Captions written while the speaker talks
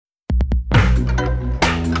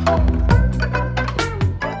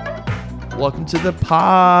Welcome to the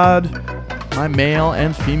pod, my male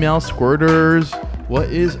and female squirters. What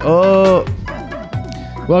is up?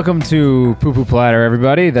 Welcome to Poo Poo Platter,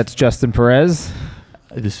 everybody. That's Justin Perez.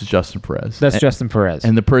 This is Justin Perez. That's Justin Perez.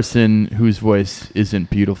 And the person whose voice isn't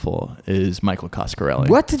beautiful is Michael Coscarelli.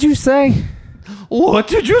 What did you say? What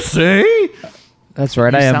did you say? That's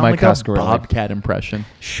right. You I am sound Mike like Coscarelli. a bobcat impression.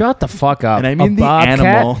 Shut the fuck up. And I mean a the bobcat?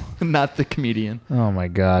 animal, not the comedian. Oh my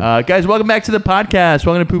god. Guys, welcome back to the podcast.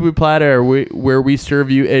 Welcome to Poo Poo Platter, where we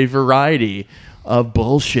serve you a variety of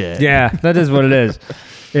bullshit. Yeah, that is what it is.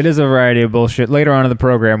 It is a variety of bullshit. Later on in the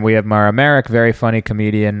program, we have Mara Merrick, very funny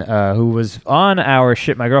comedian, who was on our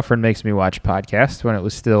Shit My Girlfriend Makes Me Watch podcast when it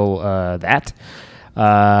was still that.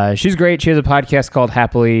 She's great. She has a podcast called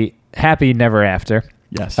Happy Never After.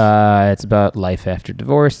 Yes. It's about life after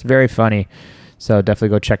divorce. Very funny. So definitely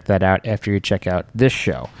go check that out after you check out this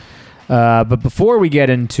show. But before we get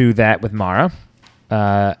into that with Mara,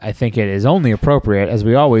 I think it is only appropriate, as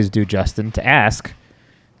we always do, Justin, to ask,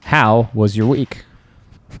 how was your week?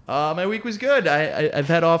 My week was good. I've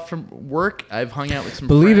had off from work. I've hung out with some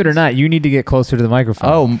Believe it or friends. not, you need to get closer to the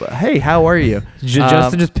microphone. Oh, hey, how are you?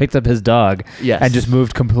 Justin just picked up his dog and just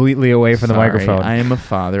moved completely away from the microphone. I am a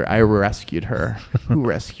father. I rescued her. Who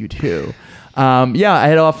rescued who? Yeah, I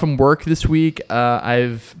had off from work this week.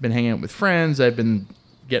 I've been hanging out with friends. I've been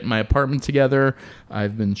getting my apartment together.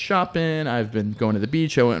 I've been shopping. I've been going to the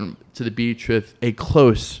beach. I went to the beach with a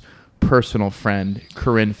close personal friend,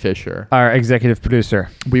 Corinne Fisher, Our executive producer.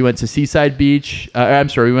 We went to Seaside Beach.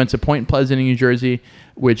 We went to Point Pleasant in New Jersey,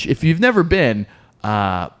 which, if you've never been,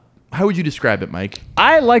 how would you describe it, Mike?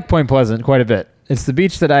 I like Point Pleasant quite a bit. It's the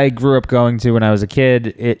beach that I grew up going to when I was a kid.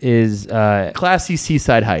 It is Classy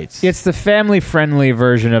Seaside Heights. It's the family-friendly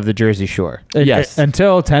version of the Jersey Shore. Yes.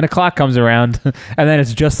 Until 10 o'clock comes around, and then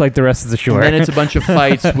it's just like the rest of the shore. And then it's a bunch of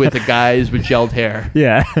fights with the guys with gelled hair.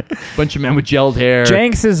 Yeah. Bunch of men with gelled hair.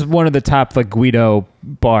 Jenks is one of the top like Guido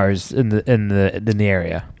bars in the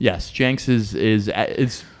area. Yes, Jenks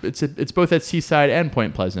it's both at Seaside and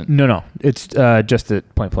Point Pleasant. No, it's just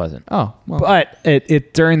at Point Pleasant. Oh, well. But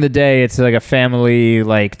it during the day it's like a family,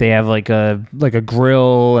 like they have like a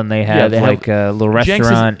grill and they have a little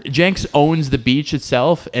restaurant. Jenks owns the beach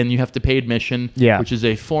itself, and you have to pay admission. Yeah. Which is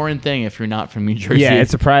a foreign thing if you're not from New Jersey. Yeah,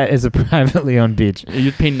 it's a privately owned beach.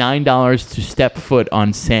 You pay $9 to step foot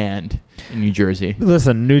on sand in New Jersey.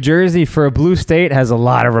 Listen, New Jersey, for a blue state, has a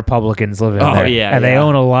lot of Republicans living there. Yeah, and they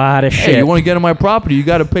own a lot of shit. Hey, you want to get on my property, you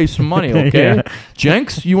got to pay some money, okay? Yeah.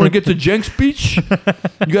 Jenks, you want to get to Jenks Beach?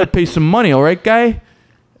 You got to pay some money, all right, guy?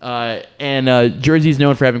 Jersey's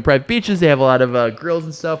known for having private beaches. They have a lot of grills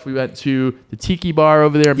and stuff. We went to the Tiki Bar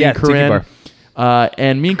over there, me and Corinne. Tiki Bar.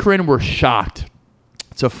 And me and Corinne were shocked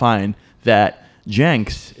to find that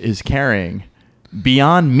Jenks is carrying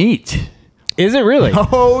Beyond Meat. Is it really?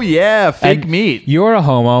 Oh, yeah, fake meat. You're a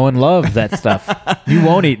homo and love that stuff. You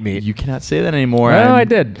won't eat meat. You cannot say that anymore. No, I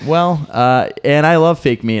did. Well, and I love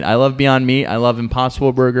fake meat. I love Beyond Meat. I love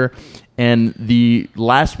Impossible Burger. And the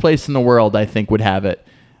last place in the world I think would have it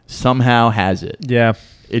somehow has it. Yeah.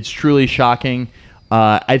 It's truly shocking.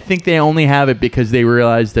 I think they only have it because they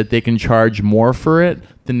realize that they can charge more for it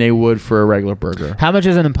than they would for a regular burger. How much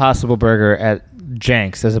is an Impossible Burger at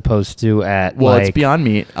Jenks as opposed to at it's Beyond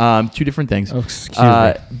Meat. Two different things. Oh, excuse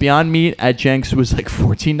me. Beyond Meat at Jenks was like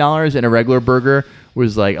 $14, and a regular burger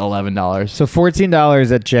was like $11. So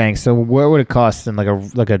 $14 at Jenks. So what would it cost in like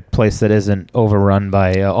a place that isn't overrun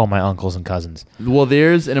by all my uncles and cousins? Well,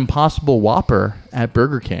 there's an Impossible Whopper at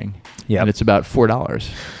Burger King. Yeah, and it's about $4.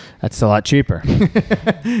 That's a lot cheaper.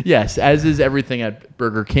 Yes, as is everything at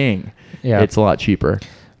Burger King. Yeah, it's a lot cheaper.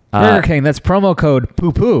 Burger King, that's promo code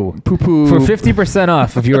POOPOO. POOPOO. For 50%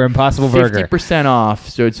 off of your Impossible Burger. 50% off,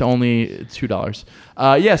 so it's only $2.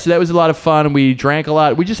 So that was a lot of fun. We drank a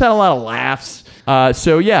lot. We just had a lot of laughs.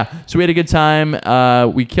 So we had a good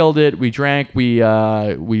time. We killed it. We drank. We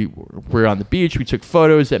were on the beach. We took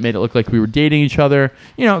photos that made it look like we were dating each other.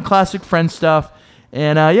 You know, classic friend stuff.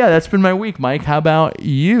 And that's been my week, Mike. How about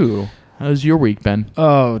you? How's your week been?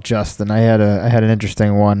 Oh, Justin, I had an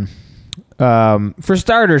interesting one. For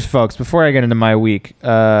starters, folks, before I get into my week,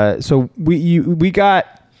 so we got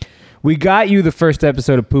you the first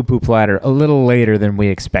episode of Poo Poo Platter a little later than we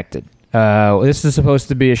expected. This is supposed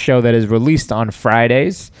to be a show that is released on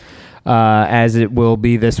Fridays, as it will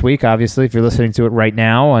be this week. Obviously, if you're listening to it right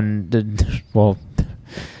now, and well,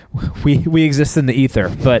 we exist in the ether,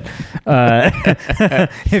 but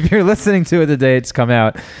if you're listening to it the day it's come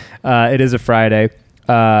out, it is a Friday.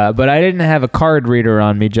 But I didn't have a card reader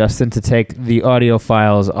on me, Justin, to take the audio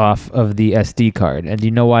files off of the SD card. And do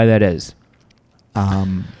you know why that is?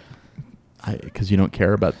 I Because you don't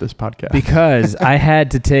care about this podcast. Because I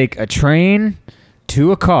had to take a train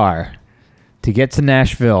to a car to get to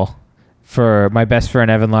Nashville for my best friend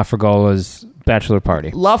Evan LaFragola's bachelor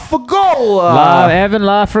party. La Fagola! Evan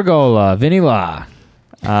LaFragola, Vinny La.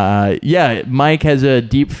 Yeah, Mike has a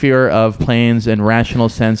deep fear of planes and rational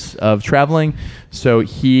sense of traveling. So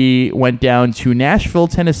he went down to Nashville,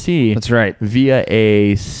 Tennessee. That's right. Via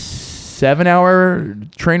a 7-hour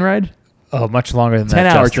train ride? Oh, much longer than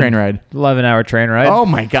that. 10-hour train ride. 11-hour train ride. Oh,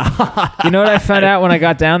 my God. You know what I found out when I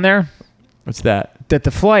got down there? What's that? That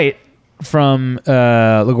the flight from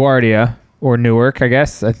LaGuardia or Newark, I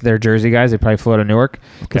guess. They're Jersey guys. They probably flew out of Newark.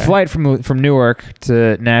 Okay. The flight from Newark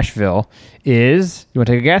to Nashville is, you want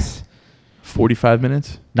to take a guess? 45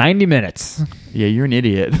 minutes? 90 minutes. Yeah, you're an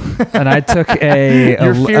idiot. And I took a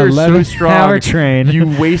Your fear is so strong. 11-hour train.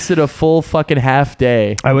 You wasted a full fucking half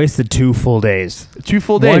day. I wasted 2 full days. 2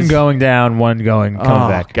 full days. One going down, one coming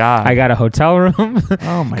back. God. I got a hotel room.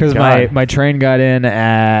 Oh, my Because God. my train got in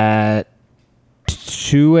at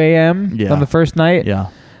 2 a.m. Yeah. on the first night. Yeah.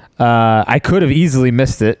 I could have easily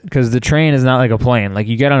missed it because the train is not like a plane. Like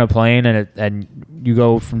you get on a plane and you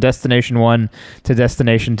go from destination 1 to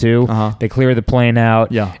destination 2. Uh-huh. They clear the plane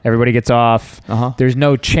out. Yeah. Everybody gets off. Uh-huh. There's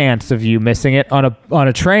no chance of you missing it on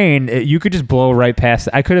a train. You could just blow right past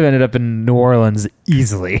it. I could have ended up in New Orleans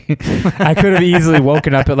easily. I could have easily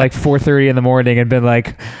woken up at like 4:30 in the morning and been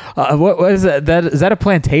like, "What is that? Is that a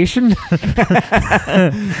plantation?" Is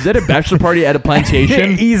that a bachelor party at a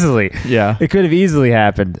plantation? Easily. Yeah. It could have easily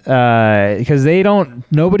happened because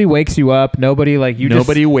nobody wakes you up. Nobody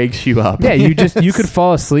wakes you up. Yeah, you could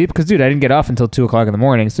fall asleep because, dude, I didn't get off until 2 o'clock in the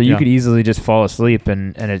morning, so you Yeah. could easily just fall asleep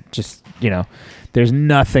and it just, there's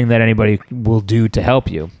nothing that anybody will do to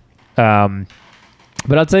help you.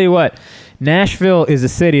 But I'll tell you what, Nashville is a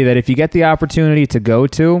city that if you get the opportunity to go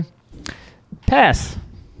to, pass.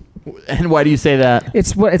 And why do you say that?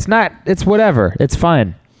 It's whatever. It's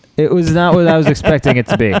fine. It was not what I was expecting it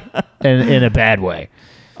to be in a bad way.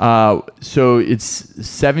 So it's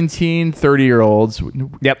 17 30-year-olds.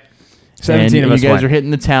 Yep. 17 and of us you guys went. are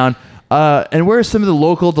hitting the town. And where are some of the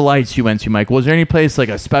local delights you went to, Mike? Was there any place like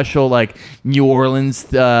a special, like New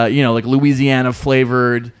Orleans, like Louisiana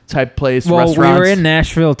flavored type place? Well, restaurants? we were in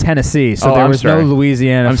Nashville, Tennessee, so Oh, there I'm was sorry. no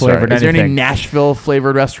Louisiana I'm sorry. flavored Is there any anything. Nashville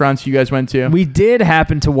flavored restaurants you guys went to? We did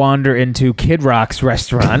happen to wander into Kid Rock's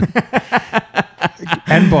restaurant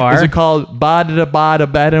and bar. Is it called Bada Bada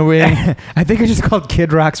Bada Wing? I think it's just called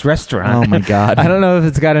Kid Rock's restaurant. Oh my God! I don't know if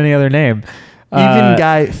it's got any other name. Even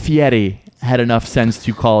Guy Fieri had enough sense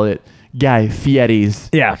to call it Guy Fieri's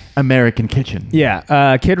Yeah. American Kitchen.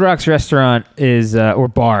 Yeah, Kid Rock's restaurant is or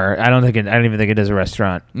bar. I don't even think it is a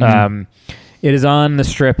restaurant. Mhm. It is on the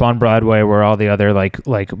Strip on Broadway where all the other like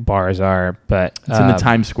bars are, but It's in the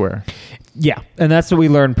Times Square. Yeah, and that's what we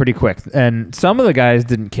learned pretty quick. And some of the guys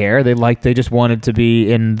didn't care. They just wanted to be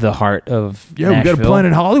in the heart of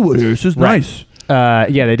Nashville. Hollywood here. It's just Right. nice.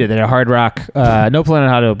 Yeah, they did. They had a Hard Rock. No Planet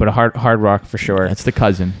Hollywood, but a hard Rock for sure. That's the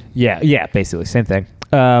cousin. Yeah, basically same thing.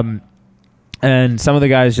 And some of the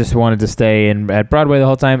guys just wanted to stay at Broadway the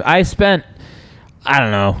whole time. I spent, I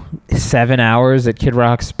don't know, 7 hours at Kid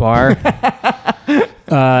Rock's bar.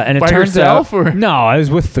 And it By turns yourself, out, or? no, I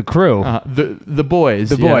was with the crew. The boys.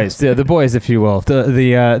 The boys, the boys, if you will,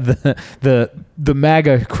 the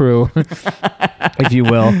MAGA crew, if you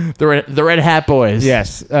will. The red hat boys.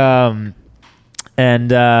 Yes. And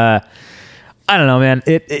I don't know, man.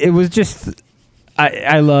 It was just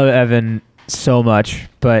I love Evan so much,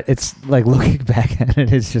 but it's like looking back at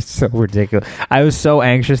it, it's just so ridiculous. I was so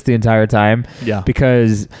anxious the entire time. Yeah.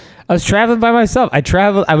 Because I was traveling by myself. I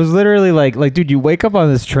was literally like, dude, you wake up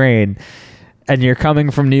on this train and you're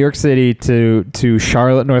coming from New York City to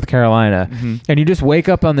Charlotte, North Carolina, and you just wake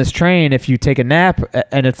up on this train if you take a nap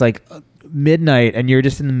and it's like midnight and you're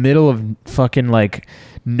just in the middle of fucking like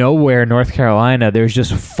nowhere, North Carolina. There's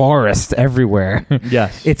just forest everywhere.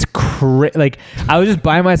 Yes. It's like I was just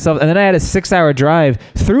by myself, and then I had a 6-hour drive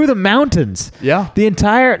through the mountains. Yeah.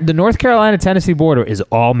 The North Carolina Tennessee border is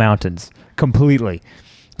all mountains completely.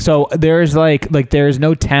 So there's like there's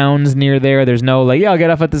no towns near there. There's no I'll get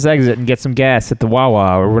off at this exit and get some gas at the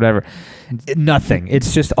Wawa or whatever. Nothing.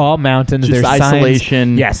 It's just all mountains. Just There's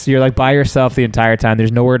isolation. Signs. Yes, you're like by yourself the entire time.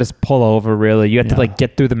 There's nowhere to pull over really. You have to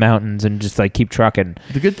get through the mountains and just keep trucking.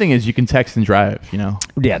 The good thing is you can text and drive,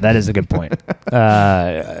 Yeah, that is a good point.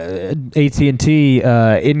 AT&T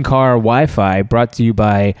in-car Wi-Fi brought to you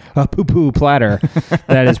by a poo-poo platter.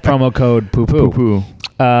 That is promo code poo-poo. Poo-poo.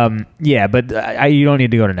 Yeah, but you don't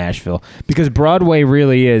need to go to Nashville because Broadway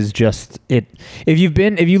really is just it. If you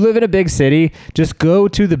live in a big city, just go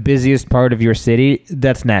to the busiest part of your city.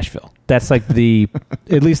 That's Nashville. That's like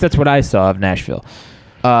at least that's what I saw of Nashville.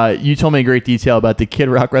 You told me in great detail about the Kid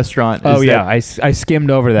Rock restaurant. Oh yeah, I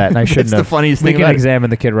skimmed over that and I shouldn't It's have. the funniest we thing can about it. examine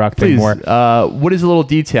the Kid Rock thing Please, more. what is a little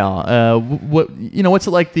detail? What's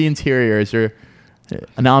it like the interior? Is there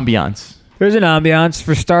an ambiance? There's an ambiance.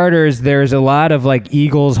 For starters, there's a lot of like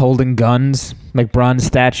eagles holding guns, like bronze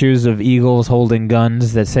statues of eagles holding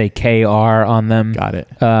guns that say KR on them. Got it.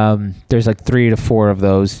 There's like 3 to 4 of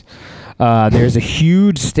those. There's a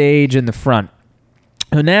huge stage in the front.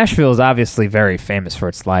 Now, Nashville is obviously very famous for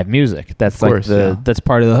its live music. That's Of course, that's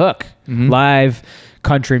part of the hook. Mhm. Live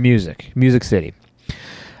country music, Music City.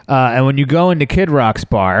 And when you go into Kid Rock's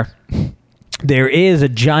bar, there is a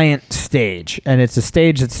giant stage, and it's a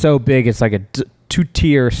stage that's so big it's like a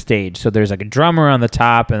 2-tier stage. So there's like a drummer on the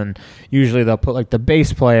top, and usually they'll put like the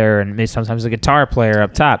bass player and maybe sometimes the guitar player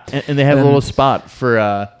up top. And they have a little spot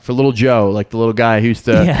for Little Joe, like the little guy who used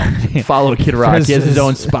to follow Kid Rock. He has his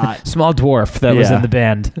own spot. Small dwarf that was Yeah. in the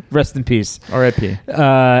band. Rest in peace. R.I.P.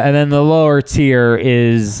 And then the lower tier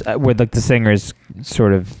is where like the singers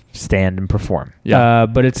sort of stand and perform. Yeah.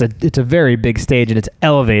 But it's a very big stage, and it's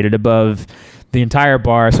elevated above the entire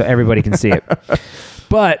bar so everybody can see it.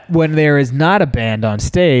 But when there is not a band on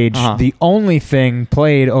stage, the only thing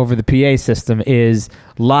played over the PA system is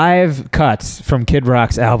live cuts from Kid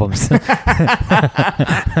Rock's albums.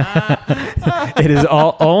 It is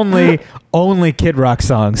only Kid Rock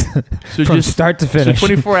songs So from just start to finish. So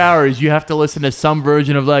 24 hours, you have to listen to some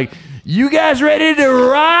version of like, you guys ready to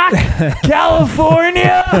rock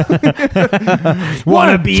California?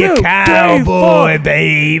 Wanna be a cowboy,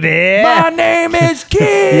 baby? My name is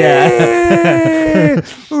Kid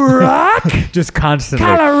Rock. Just constantly.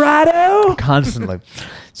 Colorado. Constantly.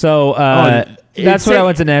 So that's it's what I like-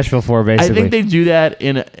 went to Nashville for, I basically. think they do that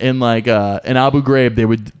in Abu Ghraib.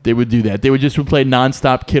 They would do that. They would just play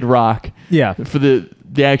nonstop Kid Rock yeah. for the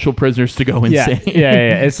actual prisoners to go Yeah, insane.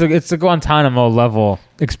 yeah. It's a Guantanamo level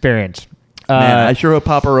experience. Man, I sure hope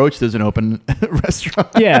Papa Roach doesn't open a restaurant.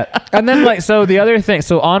 Yeah, and then the other thing.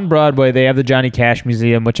 So on Broadway, they have the Johnny Cash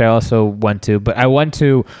Museum, which I also went to. But I went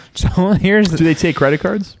to. So here's Do they take credit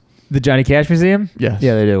cards? the Johnny Cash Museum. Yes.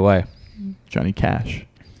 Yeah, they do. Why? Johnny Cash.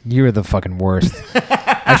 You're the fucking worst.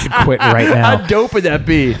 I should quit right now. How dope would that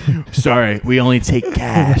be? Sorry, we only take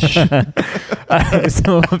cash.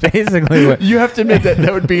 So basically, what, You have to admit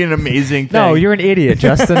that would be an amazing thing. no, you're an idiot,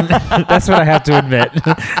 Justin. That's what I have to admit.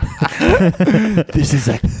 This is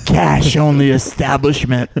a cash-only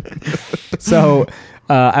establishment. So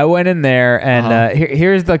I went in there, and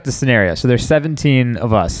here's like the scenario. So there's 17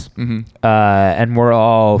 of us, and we're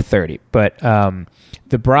all 30. But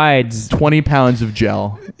the bride's 20 pounds of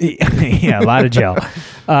gel. yeah, a lot of gel.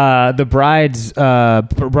 The bride's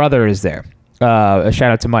brother is there. A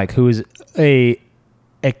shout out to Mike, who is a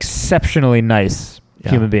exceptionally nice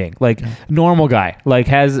human being, like normal guy. Like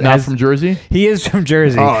Not from Jersey? he is from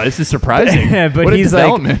Jersey. Oh, this is surprising. But What a he's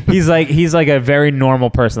development. he's like a very normal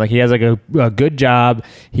person. Like he has like a good job.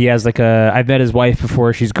 He has like I've met his wife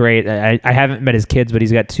before. She's great. I haven't met his kids, but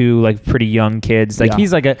he's got 2 like pretty young kids. Like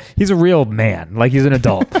Yeah. he's a real man. Like he's an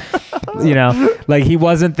adult. You know, like he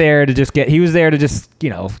wasn't there to just he was there to just,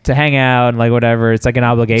 to hang out and like whatever. It's like an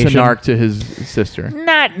obligation. To narc to his sister.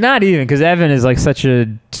 Not even, because Evan is like such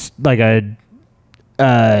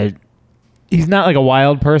he's not like a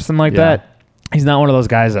wild person like Yeah. that. He's not one of those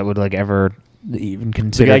guys that would like ever even The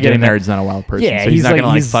consider guy getting doing that. married is not a wild person. Yeah, so he's not going to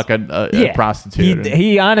like he's- fuck a prostitute.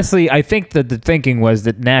 He honestly, I think that the thinking was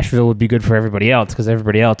that Nashville would be good for everybody else because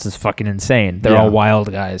everybody else is fucking insane. They're Yeah. all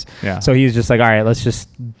wild guys. Yeah. So he's just like, all right, let's just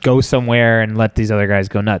go somewhere and let these other guys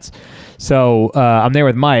go nuts. So I'm there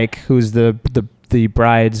with Mike, who's the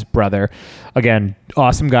bride's brother. Again,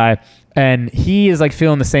 awesome guy. And he is like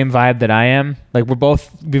feeling the same vibe that I am. Like we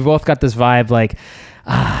both got this vibe like,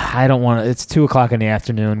 I don't want to. It's 2:00 in the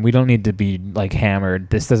afternoon. We don't need to be like hammered.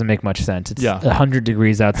 This doesn't make much sense. It's 100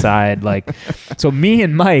 degrees outside. Like, so me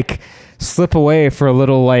and Mike slip away for a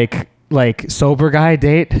little like sober guy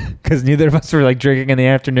date because neither of us were like drinking in the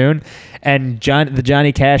afternoon. And the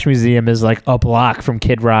Johnny Cash Museum is like a block from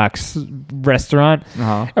Kid Rock's restaurant.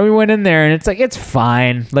 And we went in there, and it's like it's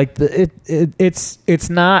fine. Like it's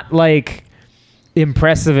not like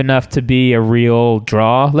impressive enough to be a real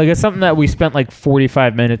draw. Like it's something that we spent like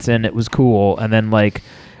 45 minutes in. It was cool, and then like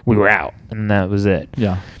we were out, and that was it.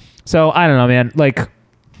 Yeah. So I don't know, man. Like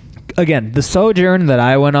again, the Sojourn that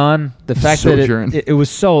I went on, the fact Sojourn. that it was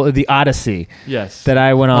the Odyssey Yes. that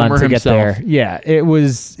I went on Homer to get himself. there. Yeah,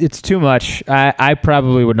 it's too much. I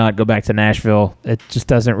probably would not go back to Nashville. It just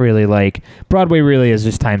doesn't really like, Broadway really is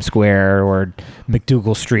just Times Square or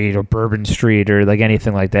McDougal Street or Bourbon Street or like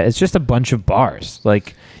anything like that. It's just a bunch of bars.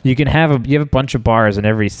 Like you have a bunch of bars in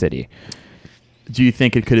every city. Do you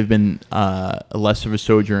think it could have been less of a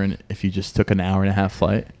sojourn if you just took an 1.5-hour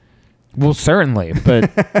flight? Well, certainly,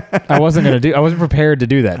 but I wasn't prepared to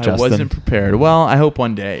do that, Justin. I wasn't prepared. Well, I hope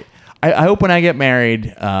one day. I hope when I get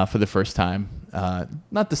married for the first time,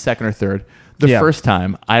 not the second or third, the first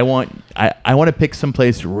time, I want to pick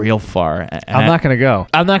someplace real far. I'm not going to go.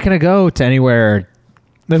 I'm not going to go to anywhere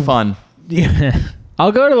fun. Yeah.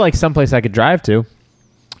 I'll go to like someplace I could drive to.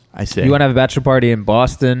 I see. You want to have a bachelor party in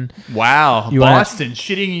Boston? Wow. Boston,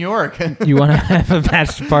 shitty New York. You want to have a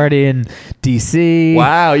bachelor party in D.C.?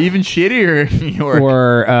 Wow, even shittier New York.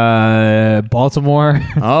 Or Baltimore.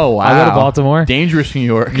 Oh, wow. I'll go to Baltimore. Dangerous New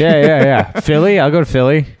York. Yeah. Philly? I'll go to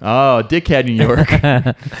Philly. Oh, dickhead New York.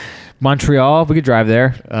 Montreal, we could drive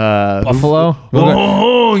there. Buffalo.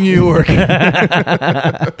 Oh, New York.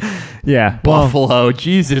 Yeah. Buffalo.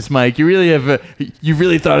 Jesus, Mike. You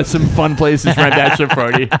really thought of some fun places for my bachelor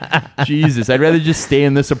party. Jesus. I'd rather just stay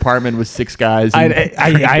in this apartment with 6 guys.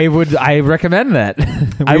 I recommend that.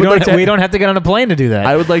 We don't have to get on a plane to do that.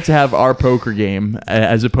 I would like to have our poker game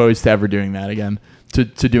as opposed to ever doing that again. To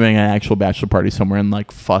doing an actual bachelor party somewhere in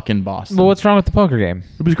like fucking Boston. Well, what's wrong with the poker game?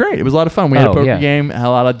 It was great. It was a lot of fun. We had a poker game, had a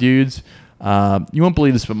lot of dudes. You won't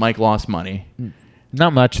believe this, but Mike lost money.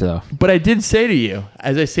 Not much, though. But I did say to you,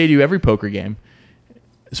 as I say to you every poker game,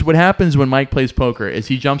 so what happens when Mike plays poker is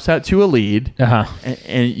he jumps out to a lead,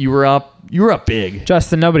 and you were up big.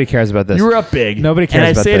 Justin, nobody cares about this. You were up big. Nobody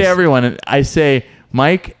cares about this. And I say to everyone,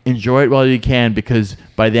 Mike, enjoy it while you can, because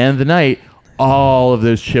by the end of the night, all of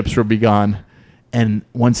those chips will be gone. And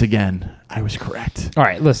once again, I was correct. All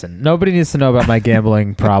right, listen. Nobody needs to know about my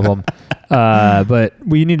gambling problem, but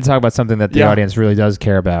we need to talk about something that the audience really does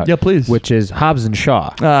care about. Yeah, please. Which is Hobbs and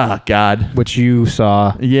Shaw. Ah, God. Which you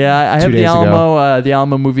saw. Yeah, I have the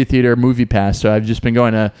Alamo movie theater movie pass, so I've just been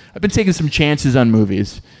I've been taking some chances on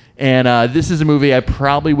movies, and this is a movie I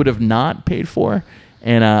probably would have not paid for,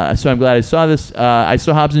 and so I'm glad I saw this. I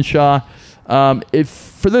saw Hobbs and Shaw.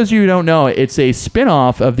 For those of you who don't know, it's a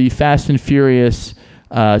spin-off of the Fast and Furious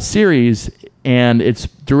series, and it's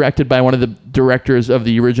directed by one of the directors of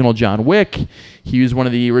the original John Wick. He was one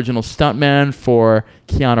of the original stuntmen for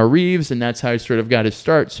Keanu Reeves, and that's how he sort of got his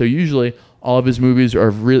start. So usually all of his movies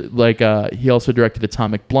are really he also directed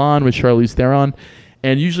Atomic Blonde with Charlize Theron,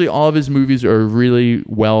 and usually all of his movies are really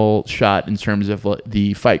well shot in terms of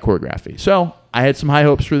the fight choreography. So I had some high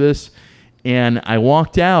hopes for this, and I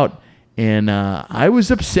walked out. And I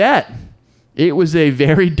was upset. It was a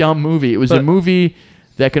very dumb movie. It was a movie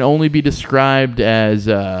that can only be described as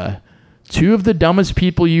 2 of the dumbest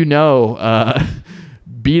people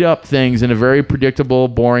beat up things in a very predictable,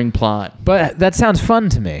 boring plot. But that sounds fun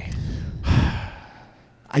to me.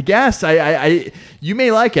 I guess. You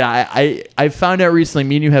may like it. I found out recently,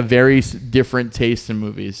 me and you have very different tastes in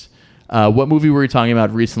movies. What movie were we talking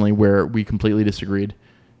about recently where we completely disagreed?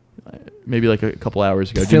 Maybe like a couple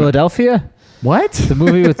hours ago. Philadelphia? What? The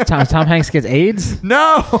movie with Tom Hanks gets AIDS?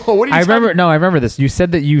 No. What are you I remember this. You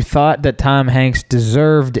said that you thought that Tom Hanks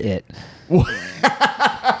deserved it.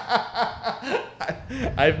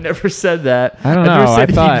 I've never said that. I don't know. I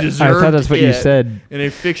thought that's what you said. In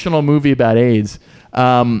a fictional movie about AIDS.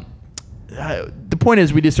 The point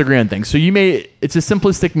is we disagree on things. So it's a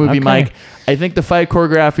simplistic movie, okay. Mike. I think the fight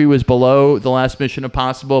choreography was below The Last Mission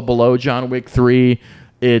Impossible, below John Wick 3.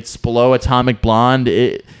 It's below Atomic Blonde.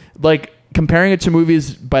 Comparing it to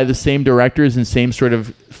movies by the same directors and same sort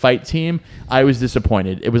of fight team, I was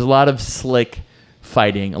disappointed. It was a lot of slick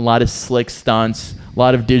fighting, a lot of slick stunts, a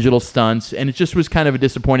lot of digital stunts, and it just was kind of a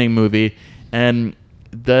disappointing movie. And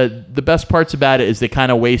the best parts about it is they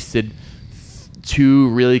kind of wasted 2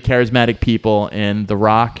 really charismatic people in The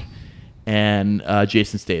Rock and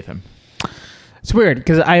Jason Statham. It's weird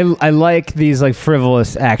because I like these like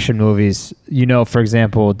frivolous action movies. For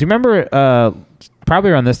example, do you remember probably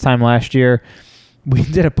around this time last year, we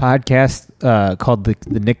did a podcast called the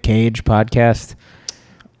Nick Cage podcast?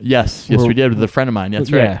 Yes, we did with a friend of mine.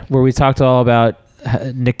 That's right. Yeah, where we talked all about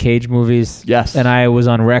Nick Cage movies. Yes. And I was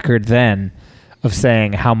on record then of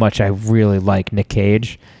saying how much I really like Nick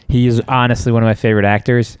Cage. He is honestly one of my favorite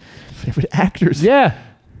actors. Favorite actors? Yeah.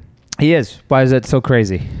 He is. Why is that so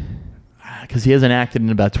crazy? Because he hasn't acted in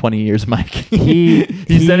about 20 years, Mike.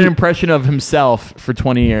 He's done an impression of himself for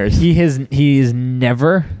 20 years. He is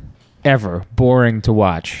never, ever boring to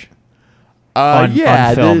watch. on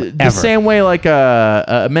film, the ever. same way like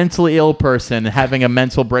a mentally ill person having a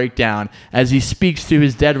mental breakdown as he speaks to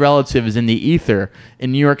his dead relatives in the ether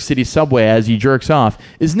in New York City subway as he jerks off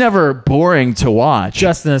is never boring to watch.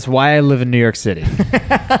 Justin, that's why I live in New York City.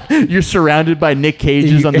 You're surrounded by Nick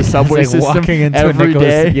Cages on the subway It's like system walking into every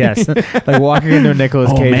day. Yes, like walking into a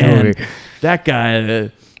Nicolas Oh, Cage man. movie. That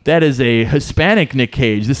guy, that is a Hispanic Nick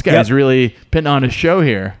Cage. This guy's Yep. really putting on a show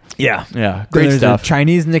here. Yeah, Yeah, great There's stuff. a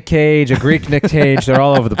Chinese Nick Cage, a Greek Nick Cage. They're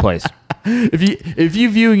all over the place. If you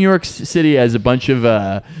view New York City as a bunch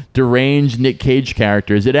of deranged Nick Cage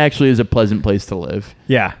characters, it actually is a pleasant place to live.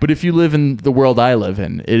 Yeah, But if you live in the world I live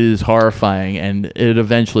in, it is horrifying, and it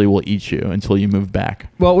eventually will eat you until you move back.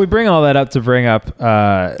 well, we bring all that up to bring up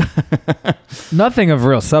nothing of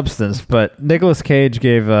real substance, but Nicolas Cage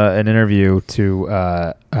gave an interview to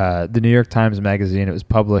the New York Times Magazine. It was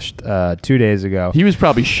published 2 days ago. He was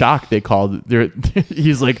probably shocked they called.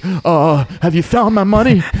 He's like, "Oh, have you found my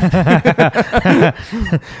money?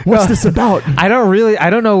 What's this about?" I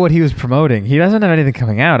don't know what he was promoting. He doesn't have anything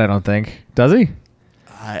coming out, I don't think. Does he?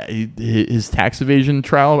 His tax evasion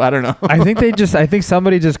trial. I don't know. I think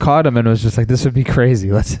somebody just caught him and was just like, "This would be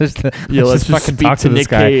crazy. Let's just let's just fucking speak talk to this Nick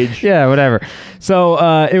guy." Cage. Yeah, whatever. So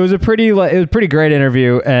it was a pretty great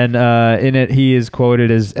interview, and in it he is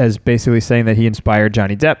quoted as basically saying that he inspired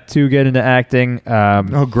Johnny Depp to get into acting.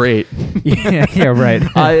 Oh, great. yeah, right.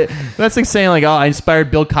 That's like saying like, "Oh, I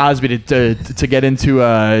inspired Bill Cosby to get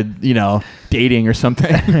into dating or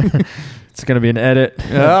something." It's going to be an edit.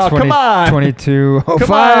 Oh, come on. 2205.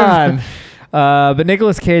 Come on. But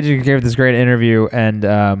Nicolas Cage gave this great interview,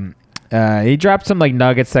 and he dropped some like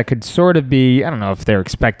nuggets that could sort of be, I don't know if they're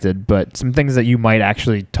expected, but some things that you might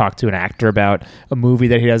actually talk to an actor about, a movie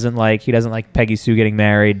that he doesn't like. He doesn't like Peggy Sue getting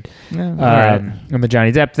married, All right. and the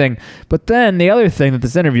Johnny Depp thing. But then the other thing that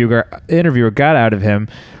this interviewer got out of him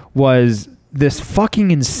was this fucking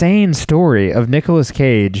insane story of Nicolas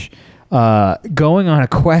Cage going on a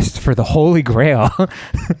quest for the Holy Grail.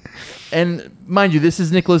 And mind you, this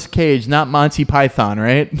is Nicolas Cage, not Monty Python,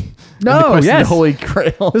 right? No, And the quest of yes. the Holy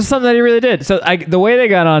Grail. This is something that he really did. So the way they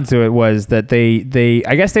got onto it was that they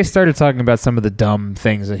I guess they started talking about some of the dumb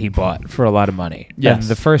things that he bought for a lot of money. Yes. And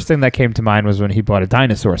the first thing that came to mind was when he bought a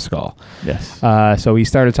dinosaur skull. Yes. So he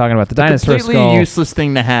started talking about the dinosaur Completely skull. useless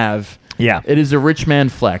thing to have. Yeah. It is a rich man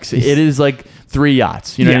flex. It is like 3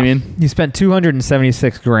 yachts. You know what I mean? He spent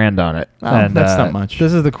 $276,000 on it. Oh, that's not much.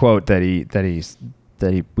 This is the quote that we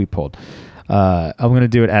pulled. I'm going to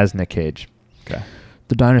do it as Nick Cage. Okay.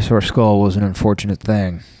 The dinosaur skull was an unfortunate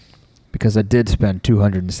thing because I did spend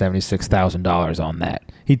 $276,000 on that.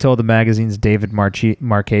 He told the magazine's David Marchese,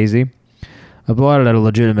 "I bought it at a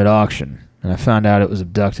legitimate auction, and I found out it was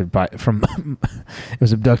abducted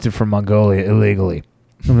from Mongolia illegally,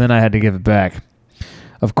 and then I had to give it back.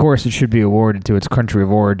 Of course, it should be awarded to its country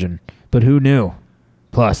of origin, but who knew?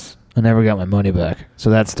 Plus, I never got my money back, so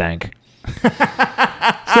that stank."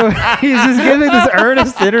 So he's just giving this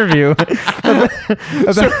earnest interview.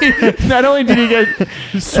 So not only did he get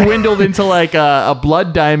swindled into like a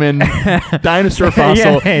blood diamond dinosaur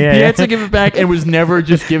fossil, Yeah. he had to give it back and was never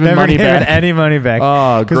just given Never money given back. any money back.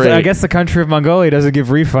 Oh, Because great. I guess the country of Mongolia doesn't give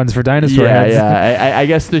refunds for dinosaur heads. Yeah. I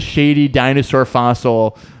guess the shady dinosaur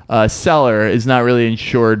fossil seller is not really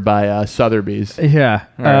insured by Sotheby's. Yeah.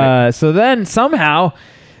 All right. So then somehow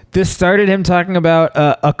this started him talking about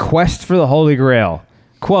a quest for the Holy Grail.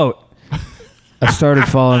 Quote, "I started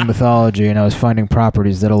following mythology and I was finding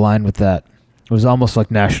properties that aligned with that. It was almost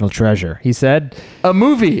like National Treasure," he said.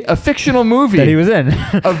 A fictional movie. That he was in.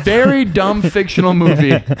 A very dumb fictional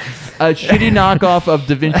movie. A shitty knockoff of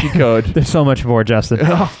Da Vinci Code. There's so much more, Justin.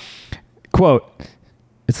 Quote,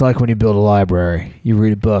 "It's like when you build a library. You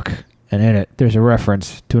read a book, and in it, there's a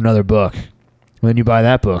reference to another book. And then you buy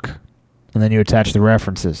that book, and then you attach the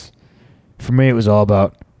references. For me, it was all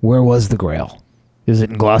about, where was the Grail? Is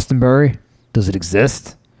it in Glastonbury? Does it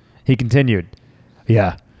exist?" He continued,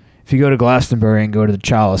 "Yeah, if you go to Glastonbury and go to the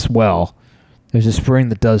Chalice Well, there's a spring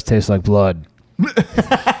that does taste like blood."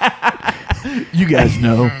 You guys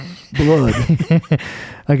know. Blood.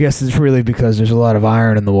 "I guess it's really because there's a lot of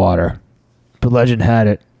iron in the water. But legend had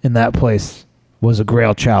it, in that place was a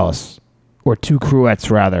Grail chalice, or two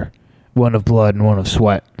cruets rather, one of blood and one of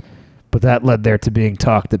sweat. But that led there to being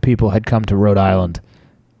talk that people had come to Rhode Island,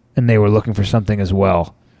 and they were looking for something as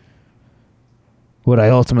well. What I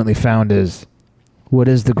ultimately found is, what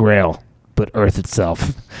is the Grail but Earth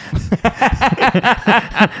itself.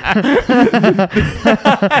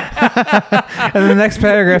 And the next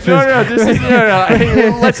paragraph is...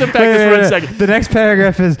 No. Let's unpack this for a second. The next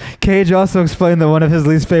paragraph is, Cage also explained that one of his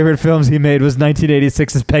least favorite films he made was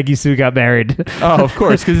 1986's Peggy Sue Got Married. Oh, of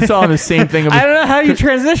course, because it's all in the same thing. I don't know how you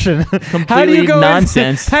transition. How do you go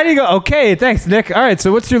nonsense. How do you go, okay, thanks, Nick. All right,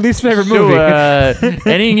 so what's your least favorite movie?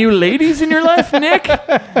 Any new ladies in your life, Nick?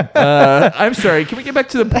 I'm sorry, can we get back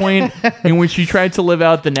to the point in which you tried to live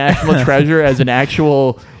out the National Treasure as an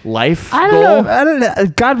actual life goal? I don't know.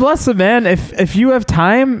 God bless him, man. If you have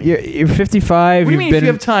time, you're 55. What do you mean if you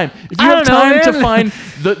have time? If you have time to find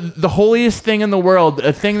the holiest thing in the world,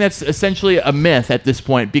 a thing that's essentially a myth at this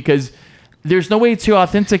point, because there's no way to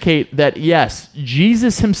authenticate that, yes,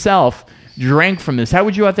 Jesus himself drank from this. How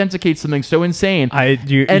would you authenticate something so insane?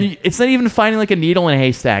 And it's not even finding like a needle in a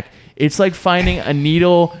haystack. It's like finding a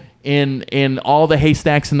needle in all the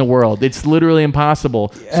haystacks in the world. It's literally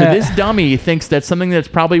impossible. So this dummy thinks that something that's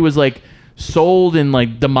probably was like sold and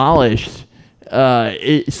like demolished,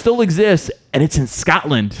 it still exists, and it's in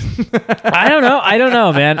Scotland. I don't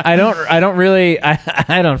know, man. I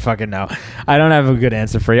don't fucking know. I don't have a good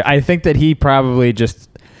answer for you. I think that he probably just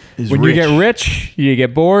when you get rich, you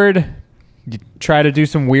get bored. You try to do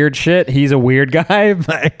some weird shit. He's a weird guy,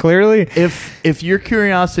 clearly. If your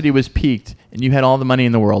curiosity was piqued and you had all the money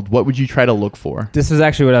in the world, what would you try to look for? This is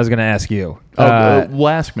actually what I was going to ask you. Well,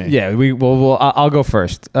 ask me. Yeah, I'll go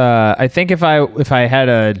first. I think if I had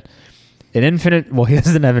an infinite... Well, he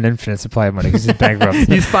doesn't have an infinite supply of money because he's bankrupt.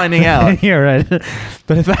 He's finding out. Yeah, right.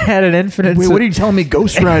 But if I had an infinite... Wait, what are you telling me?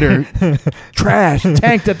 Ghost Rider, trash,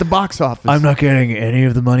 tanked at the box office. I'm not getting any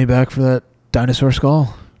of the money back for that dinosaur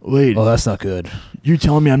skull. Wait. Oh, that's not good. You're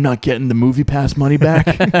telling me I'm not getting the movie pass money back?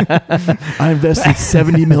 I invested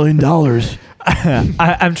 $70 million.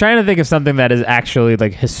 I'm trying to think of something that is actually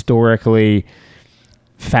like historically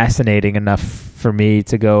fascinating enough for me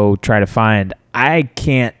to go try to find. I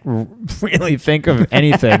can't really think of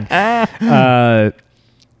anything. I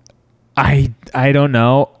don't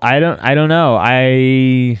know. I don't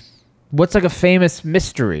know. What's like a famous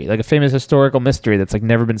mystery, like a famous historical mystery that's like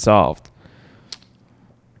never been solved?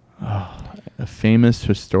 Oh, a famous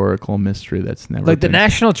historical mystery that's never like been... the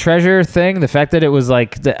National Treasure thing. The fact that it was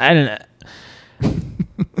like I don't know.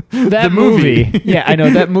 That the movie. Yeah, I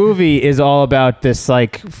know that movie is all about this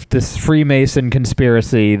like this Freemason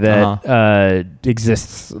conspiracy that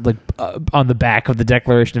exists like on the back of the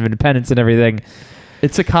Declaration of Independence and everything.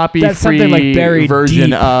 It's a copy-free like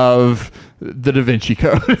version of the Da Vinci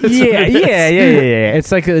Code. Yeah.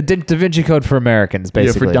 It's like a Da Vinci Code for Americans,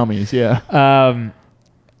 basically. Yeah, for dummies. Yeah.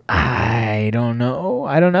 I don't know.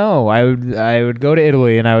 I would go to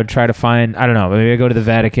Italy and I would try to find. I don't know. Maybe I go to the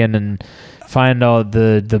Vatican and find all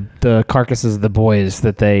the carcasses of the boys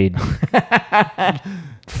that they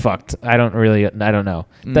fucked. I don't know.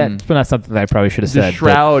 That's not something that I probably should have said. The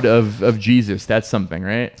shroud of Jesus. That's something,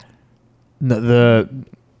 right? No.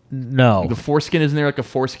 The foreskin, isn't there like a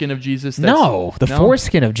foreskin of Jesus?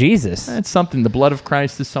 Foreskin of Jesus. That's something. The blood of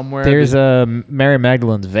Christ is somewhere. There's a Mary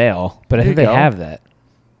Magdalene's veil, but I think they have that.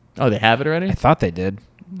 Oh, they have it already? I thought they did.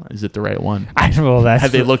 Is it the right one?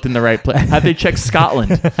 Have they looked in the right place? Have they checked Scotland?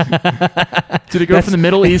 Did it go from the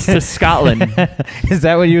Middle East to Scotland? Is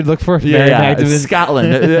that what you would look for? Yeah,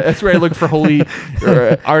 Scotland. That's where I look for holy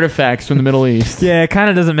artifacts from the Middle East. Yeah, it kind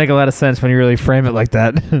of doesn't make a lot of sense when you really frame it like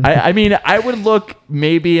that. I mean, I would look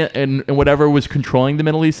maybe in whatever was controlling the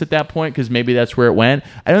Middle East at that point, because maybe that's where it went.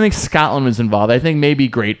 I don't think Scotland was involved. I think maybe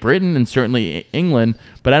Great Britain and certainly England,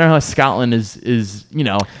 but I don't know how Scotland is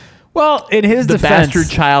Well, in his the defense, bastard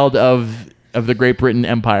child of the Great Britain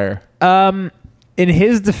Empire. In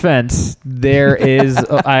his defense, there is.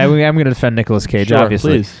 I'm going to defend Nicolas Cage, sure,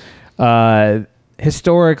 obviously. Please.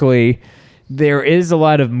 Historically, there is a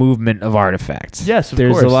lot of movement of artifacts. Yes, of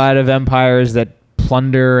There's course. a lot of empires that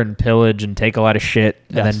plunder and pillage and take a lot of shit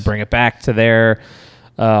and then bring it back to their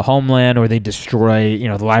homeland, or they destroy.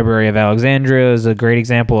 The Library of Alexandria is a great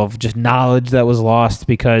example of just knowledge that was lost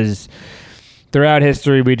because. Throughout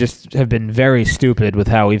history, we just have been very stupid with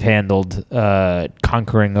how we've handled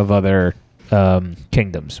conquering of other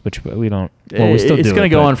kingdoms, which we don't. Well, we still do. It's going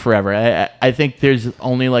to go on forever. I think there's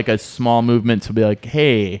only like a small movement to be like,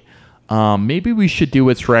 hey, maybe we should do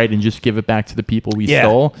what's right and just give it back to the people we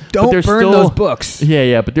stole. Don't burn those books.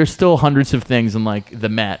 Yeah, but there's still hundreds of things in like the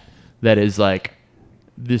Met that is like,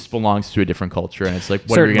 this belongs to a different culture, and it's like,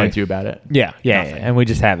 what are we going to do about it? Yeah, and we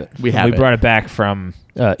just have it. We brought it back from,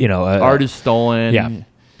 art is stolen.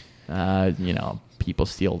 Yeah. people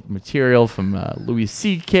steal material from Louis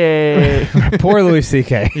C.K. Poor Louis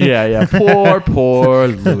C.K. Yeah. Poor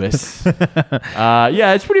Louis.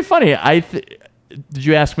 Yeah, it's pretty funny. Did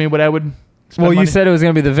you ask me what I would spend Well, you money? said it was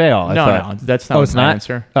going to be the veil. No, that's not it's my not?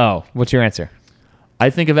 answer. Oh, what's your answer? I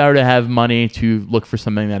think if I were to have money to look for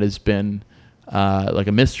something that has been like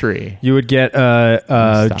a mystery. You would get a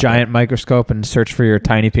Stop giant microscope and search for your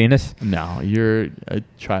tiny penis? No, you're a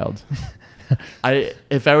child.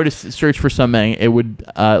 If I were to search for something, it would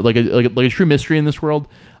like a true mystery in this world.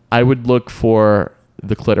 I would look for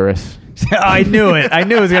the clitoris. I knew it. I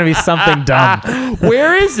knew it was going to be something dumb.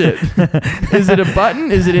 Where is it? Is it a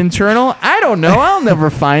button? Is it internal? I don't know. I'll never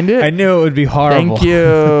find it. I knew it would be horrible.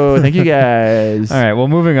 Thank you guys. All right, well,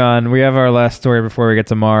 moving on. We have our last story before we get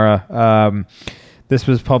to Mara. This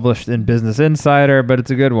was published in Business Insider, but it's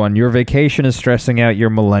a good one. Your vacation is stressing out your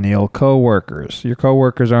millennial coworkers. Your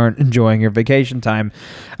coworkers aren't enjoying your vacation time.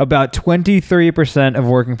 About 23% of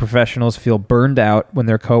working professionals feel burned out when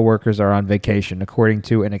their coworkers are on vacation, according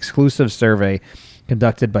to an exclusive survey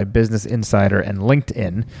conducted by Business Insider and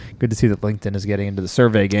LinkedIn. Good to see that LinkedIn is getting into the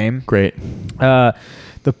survey game. Great.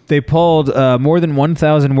 They polled more than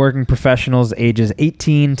 1,000 working professionals ages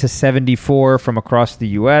 18 to 74 from across the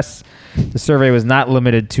U.S. The survey was not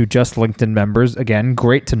limited to just LinkedIn members. Again,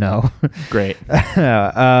 great to know. Great.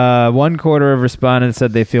 1/4 of respondents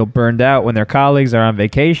said they feel burned out when their colleagues are on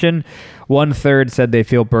vacation. 1/3 said they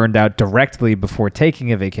feel burned out directly before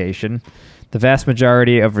taking a vacation. The vast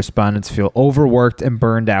majority of respondents feel overworked and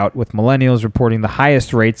burned out, with millennials reporting the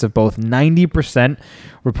highest rates of both 90%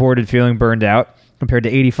 reported feeling burned out, compared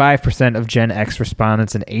to 85% of Gen X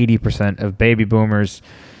respondents and 80% of baby boomers.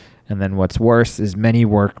 And then what's worse is many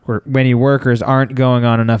workers aren't going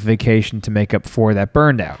on enough vacation to make up for that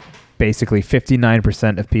burned out. Basically,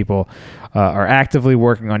 59% of people are actively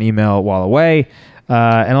working on email while away,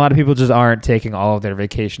 and a lot of people just aren't taking all of their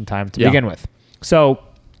vacation time to begin with. So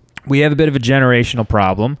we have a bit of a generational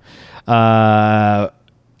problem. I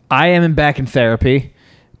am back in therapy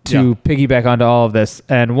to piggyback onto all of this.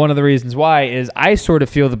 And one of the reasons why is I sort of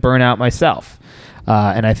feel the burnout myself.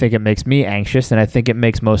 And I think it makes me anxious, and I think it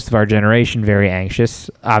makes most of our generation very anxious.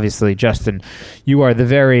 Obviously, Justin, you are the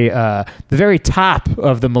very top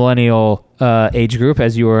of the millennial age group,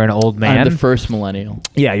 as you are an old man. I'm the first millennial.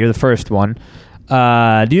 Yeah, you're the first one.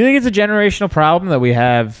 Do you think it's a generational problem that we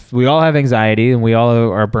all have anxiety and we all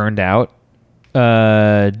are burned out?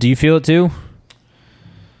 Do you feel it too?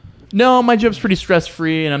 No, my job's pretty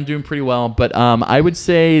stress-free and I'm doing pretty well. But I would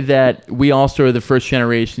say that we also are the first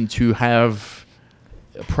generation to have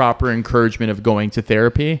proper encouragement of going to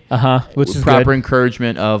therapy. Which is proper good.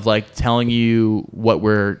 encouragement of like telling you what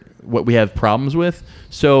we have problems with.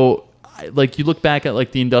 So like you look back at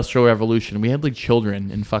like the Industrial Revolution, we had like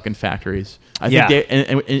children in fucking factories. I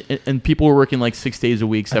think and people were working like 6 days a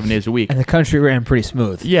week, 7 days a week. And the country ran pretty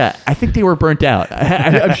smooth. Yeah, I think they were burnt out.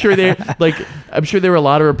 I'm sure there were a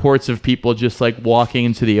lot of reports of people just like walking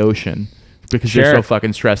into the ocean because they're so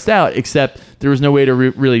fucking stressed out. Except there was no way to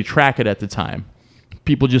really track it at the time.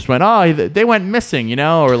 People just went, they went missing,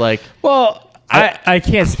 or like. Well, I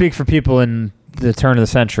can't speak for people in the turn of the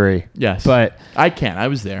century. Yes, but I can. I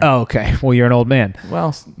was there. Oh, okay. Well, you're an old man.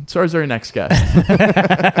 Well, so is our next guest.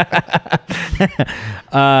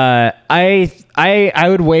 I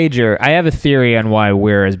would wager. I have a theory on why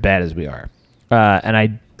we're as bad as we are,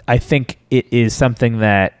 and I think it is something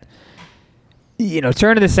that.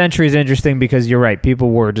 Turn of the century is interesting because you're right. People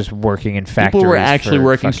were just working in factories. People were actually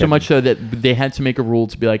working so much so that they had to make a rule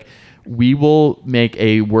to be like, we will make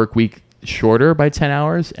a work week shorter by 10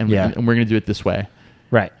 hours, and we're going to do it this way.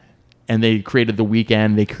 Right. And they created the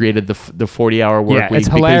weekend. They created the 40-hour work week. It's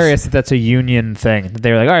hilarious that that's a union thing.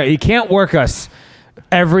 They were like, all right, you can't work us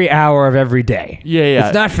every hour of every day. Yeah.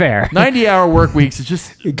 It's not fair. 90-hour work weeks is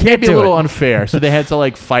just can't be a little unfair. So they had to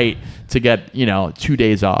like fight to get 2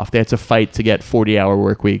 days off. They had to fight to get 40-hour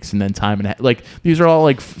work weeks and then time and like these are all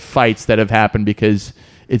like fights that have happened because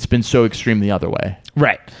it's been so extreme the other way.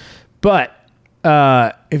 Right. But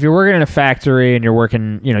if you're working in a factory and you're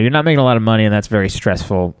working, you're not making a lot of money, and that's very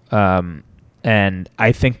stressful. And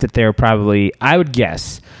I think that I would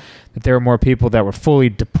guess that there were more people that were fully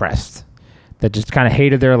depressed, that just kind of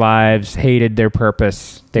hated their lives, hated their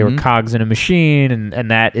purpose. They were cogs in a machine,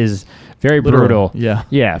 and that is very brutal.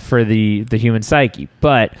 Yeah, for the human psyche.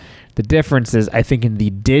 But the difference is, I think in the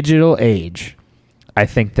digital age, I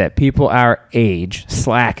think that people our age,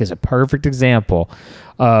 Slack is a perfect example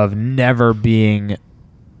of never being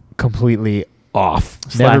completely off.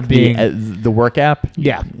 Slack, never being the work app.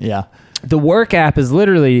 Yeah. Yeah. The work app is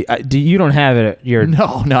literally. You don't have it at your.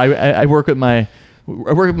 No. I work with my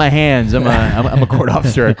I work with my hands. I'm a court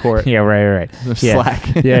officer at court. Yeah, right. Yeah.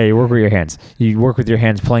 Slack. Yeah, you work with your hands. You work with your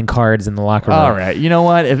hands playing cards in the locker room. All right. You know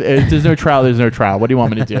what? If there's no trial, there's no trial. What do you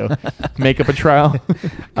want me to do? Make up a trial?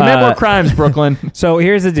 Commit more crimes, Brooklyn. So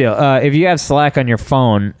here's the deal. If you have Slack on your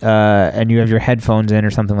phone and you have your headphones in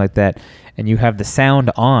or something like that, and you have the sound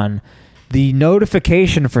on, the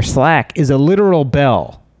notification for Slack is a literal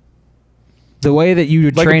bell. The way that you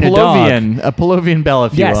would Like train a a dog. Pavlovian bell,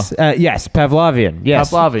 if Yes, you will. yes, Pavlovian.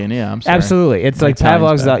 Yes, Pavlovian, yeah, I'm sorry. absolutely. It's like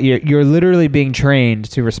Italian's Pavlov's. bad. You're literally being trained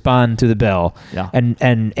to respond to the bell, Yeah. and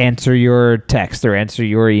answer your text or answer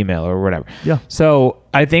your email or whatever. Yeah. So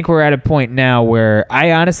I think we're at a point now where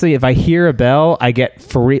I honestly, if I hear a bell, I get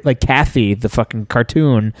free, like Kathy, the fucking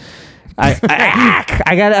cartoon. I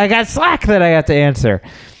got Slack that I got to answer.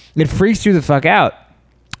 It freaks you the fuck out.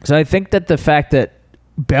 So I think that the fact that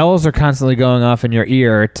bells are constantly going off in your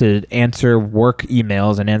ear to answer work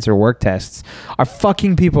emails and answer work tests are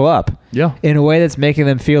fucking people up. Yeah. In a way that's making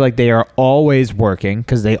them feel like they are always working,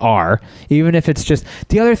 because they are, even if it's just.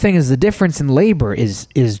 The other thing is the difference in labor is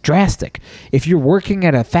drastic. If you're working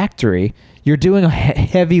at a factory, you're doing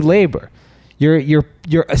heavy labor. You're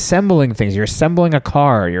assembling things. You're assembling a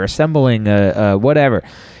car. You're assembling a whatever.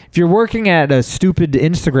 If you're working at a stupid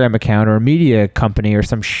Instagram account or a media company or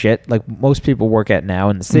some shit, like most people work at now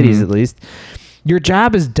in the cities, at least, your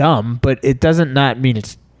job is dumb, but it doesn't not mean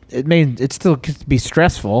it still can be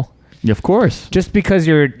stressful. Yeah, of course. Just because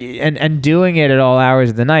you're and doing it at all hours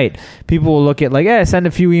of the night, people will look at like, send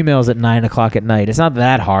a few emails at 9 o'clock at night. It's not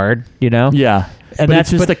that hard, you know? Yeah. And but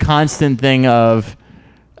it's just a constant thing of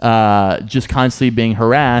just constantly being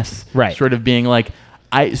harassed. Right. Sort of being like,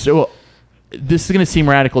 this is going to seem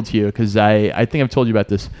radical to you because I think I've told you about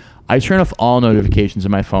this. I turn off all notifications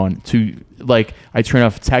on my phone I turn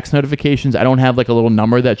off text notifications. I don't have like a little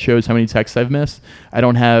number that shows how many texts I've missed. I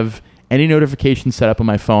don't have any notifications set up on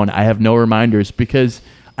my phone. I have no reminders because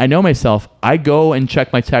I know myself. I go and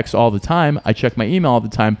check my text all the time. I check my email all the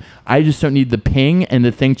time. I just don't need the ping and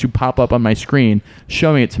the thing to pop up on my screen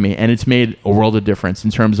showing it to me. And it's made a world of difference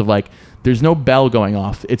in terms of like, there's no bell going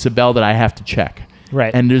off. It's a bell that I have to check.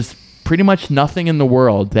 Right. And there's pretty much nothing in the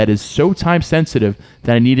world that is so time sensitive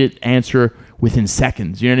that I need it answer within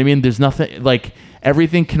seconds. You know what I mean? There's nothing like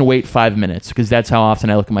everything can wait 5 minutes because that's how often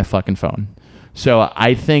I look at my fucking phone. So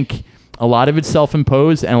I think a lot of it's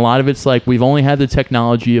self-imposed and a lot of it's like we've only had the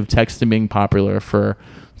technology of texting being popular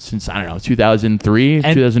since, I don't know, 2003,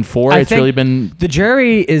 2004. It's really been... The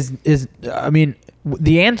jury is I mean,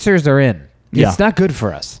 the answers are in. It's not good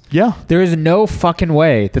for us. Yeah. There is no fucking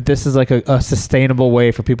way that this is like a sustainable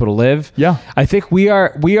way for people to live. Yeah. I think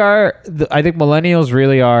I think millennials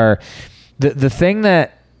really are the thing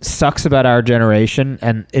that sucks about our generation,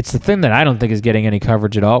 and it's the thing that I don't think is getting any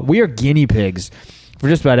coverage at all. We are guinea pigs for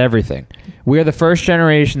just about everything. We are the first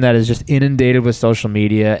generation that is just inundated with social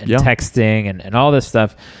media and texting and all this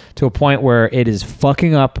stuff to a point where it is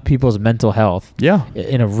fucking up people's mental health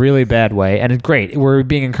in a really bad way. And it's great. We're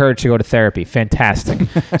being encouraged to go to therapy. Fantastic.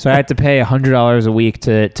 So I had to pay $100 a week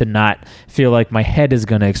to not feel like my head is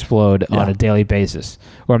going to explode on a daily basis,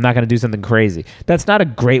 or I'm not going to do something crazy. That's not a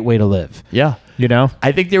great way to live. Yeah. You know?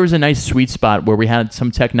 I think there was a nice sweet spot where we had some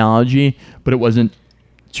technology, but it wasn't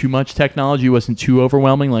too much technology. It wasn't too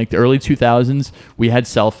overwhelming. Like the early 2000s, we had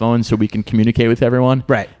cell phones so we can communicate with everyone.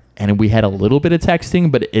 Right. And we had a little bit of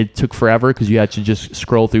texting, but it took forever because you had to just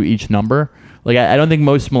scroll through each number. Like I don't think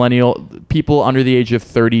most millennial people under the age of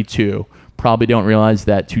 32 probably don't realize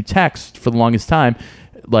that to text for the longest time,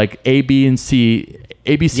 like A, B, and C,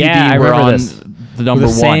 A, B, C, D were on the number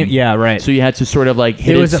one. Yeah, right. So you had to sort of like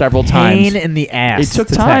hit it several times. It was a pain in the ass. It took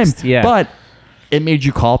time, text. Yeah. but it made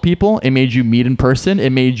you call people. It made you meet in person.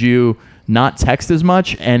 It made you not text as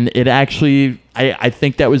much, and it actually, I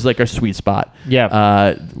think that was like our sweet spot.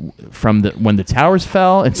 Yeah. From when the towers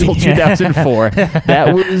fell until 2004,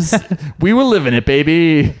 that was, we were living it,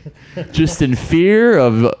 baby. Just in fear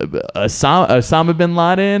of Osama bin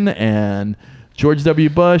Laden and George W.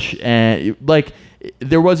 Bush, and like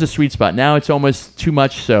there was a sweet spot. Now it's almost too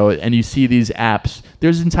much so, and you see these apps.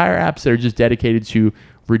 There's entire apps that are just dedicated to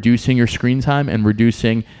reducing your screen time and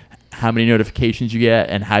reducing how many notifications you get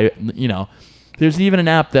and how, you know, there's even an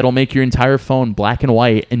app that'll make your entire phone black and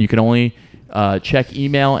white and you can only check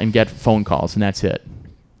email and get phone calls, and that's it.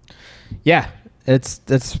 Yeah. It's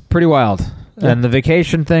pretty wild. Yeah. And the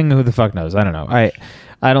vacation thing, who the fuck knows? I don't know.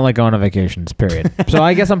 I don't like going on vacations, period. So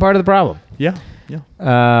I guess I'm part of the problem. Yeah. Yeah. All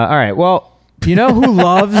right. Well, you know who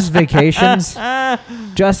loves vacations?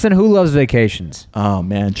 Justin, who loves vacations? Oh,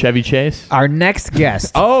 man. Chevy Chase? Our next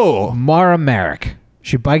guest. Oh. Mara Merrick.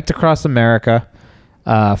 She biked across America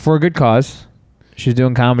for a good cause. She's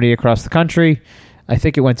doing comedy across the country. I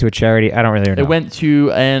think it went to a charity. I don't really know. It went to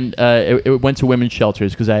it went to women's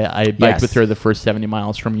shelters because I biked with her the first 70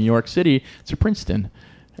 miles from New York City to Princeton,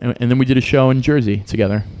 and then we did a show in Jersey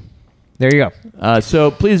together. There you go. So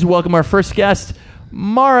please welcome our first guest,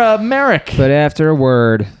 Mara Merrick. But after a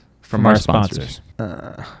word from our sponsors. We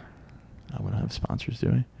don't have sponsors, do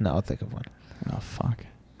we? No, I'll think of one. Oh, fuck.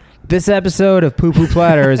 This episode of Poo Poo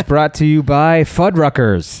Platter is brought to you by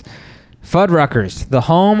Fuddruckers. Fuddruckers, the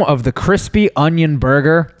home of the crispy onion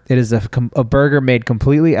burger. It is a burger made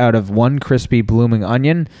completely out of one crispy blooming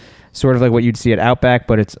onion, sort of like what you'd see at Outback,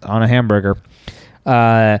 but it's on a hamburger.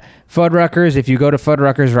 Fuddruckers, if you go to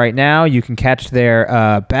Fuddruckers right now, you can catch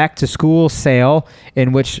their back-to-school sale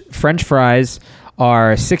in which French fries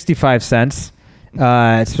are 65 cents.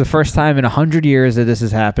 It's the first time in 100 years that this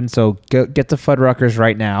has happened, so get to Fuddruckers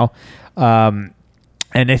right now.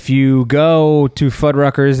 And if you go to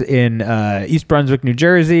Fuddruckers in East Brunswick, New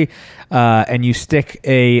Jersey, and you stick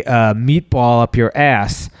a meatball up your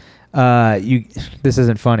ass, this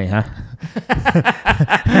isn't funny, huh?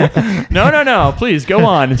 No. Please, go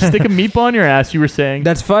on. Stick a meatball in your ass, you were saying.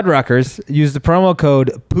 That's Fuddruckers. Use the promo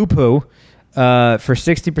code POOPOO for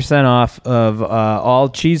 60% off of all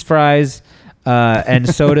cheese fries and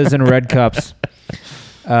sodas and red cups.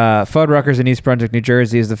 Fuddruckers in East Brunswick, New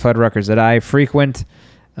Jersey is the Fuddruckers that I frequent.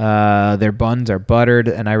 Their buns are buttered,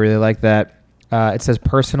 and I really like that. It says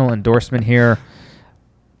personal endorsement here.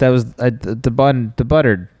 That was the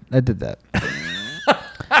buttered. I did that.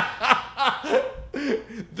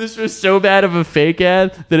 This was so bad of a fake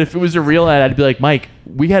ad that if it was a real ad, I'd be like, Mike,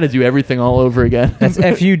 we got to do everything all over again. That's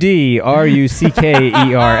FUDRUCKERS.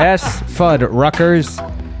 Fuddruckers.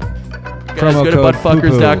 Guys, Promo go to code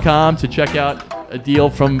buttfuckers.com to check out a deal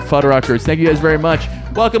from Fuddruckers. Thank you guys very much.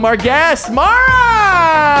 Welcome our guest, Mara!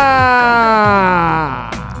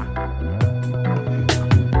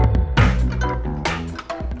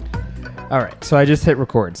 All right, so I just hit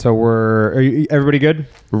record. So everybody good?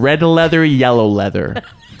 Red leather, yellow leather.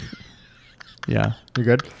 Yeah. You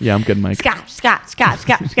good? Yeah, I'm good, Mike. Scotch.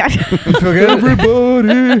 Feel good?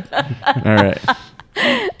 Everybody. All right.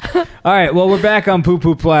 All right, well, we're back on Poo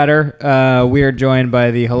Poo Platter. We are joined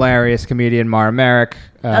by the hilarious comedian Mara Merrick.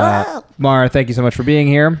 Hello. Mara, thank you so much for being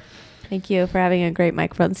here. Thank you for having a great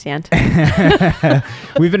microphone stand.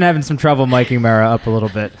 We've been having some trouble miking Mara up a little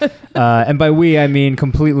bit. And by we, I mean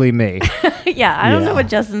completely me. Yeah, I don't know what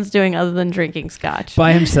Justin's doing other than drinking scotch.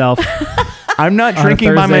 By himself. I'm not On a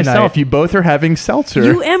drinking by Thursday myself. night. You both are having seltzer.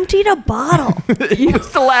 You emptied a bottle. It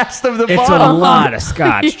was the last of the It's bottle. a lot of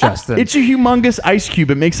scotch, Justin. It's a humongous ice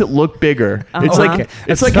cube. It makes it look bigger. It's like Okay. it's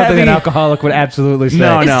That's like something having an alcoholic would absolutely say.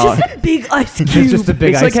 No, It's no. just a big ice cube. It's just a big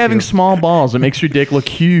It's ice like having cube. small balls. It makes your dick look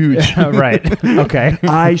huge. Right. Okay.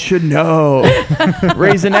 I should know.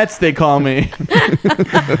 Raisinets, they call me.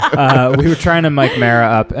 We were trying to mic Mara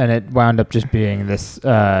up, and it wound up just being this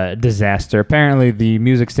disaster. Apparently, the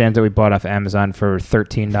music stands that we bought off Amazon for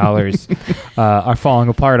 $13 are falling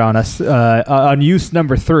apart on us on use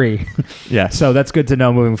number 3. Yeah. So that's good to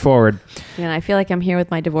know moving forward. And I feel like I'm here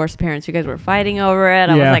with my divorced parents. You guys were fighting over it.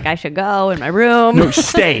 I was Yeah. like, I should go in my room. No,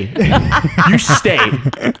 stay. You stay.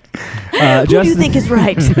 Who do you think is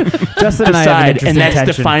right? Justin and I have an Decide, and that's the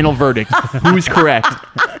tension. final verdict. Who's correct?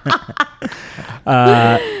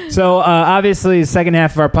 So obviously, the second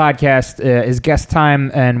half of our podcast is guest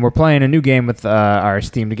time, and we're playing a new game with our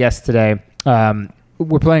esteemed guest today.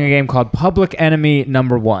 We're playing a game called Public Enemy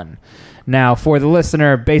Number 1. Now, for the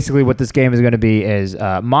listener, basically what this game is going to be is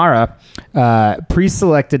Mara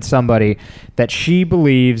pre-selected somebody that she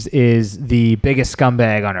believes is the biggest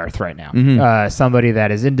scumbag on earth right now. Somebody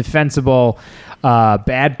that is indefensible,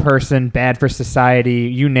 bad person, bad for society,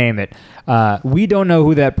 you name it. We don't know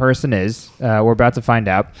who that person is. We're about to find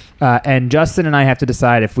out. And Justin and I have to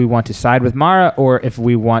decide if we want to side with Mara or if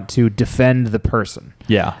we want to defend the person.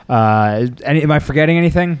 Yeah. Am I forgetting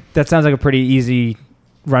anything? That sounds like a pretty easy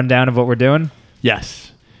rundown of what we're doing.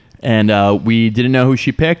 Yes. And we didn't know who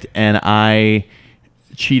she picked, and I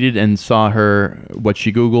cheated and saw what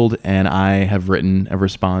she Googled, and I have written a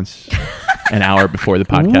response an hour before the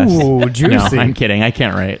podcast. Ooh, juicy. No, I'm kidding. I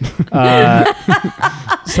can't write.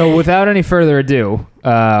 So without any further ado,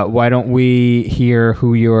 why don't we hear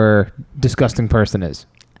who your disgusting person is?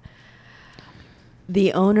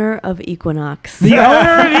 The owner of Equinox. The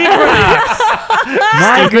owner of Equinox!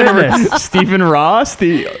 My goodness. Stephen Ross,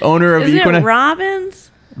 the owner of Is Equinox. it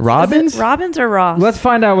Robbins? Robbins? Is it Robbins or Ross? Let's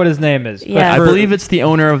find out what his name is. Yeah. I believe it's the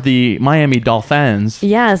owner of the Miami Dolphins.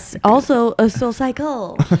 Yes. Also a Soul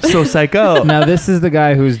Cycle. So psycho. Now this is the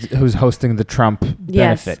guy who's hosting the Trump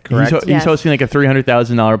Yes. benefit, correct? He's Yes. hosting like a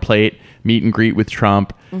 $300,000 plate meet and greet with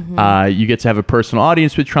Trump. You get to have a personal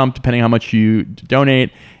audience with Trump depending how much you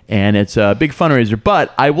donate, and it's a big fundraiser.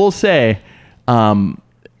 But I will say,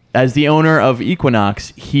 as the owner of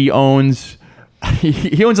Equinox, he owns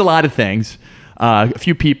he owns a lot of things, a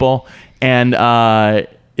few people, and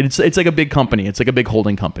it's like a big company. It's like a big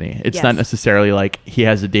holding company. It's Yes. not necessarily like he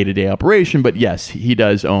has a day-to-day operation, but yes, he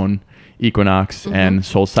does own Equinox and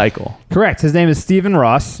Soul Cycle. Correct. His name is Stephen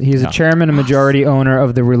Ross. He's a chairman and majority owner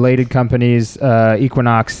of the related companies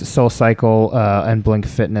Equinox, Soul Cycle, and Blink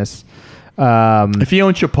Fitness. If he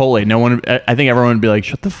owned Chipotle, no one. I think everyone would be like,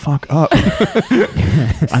 "Shut the fuck up!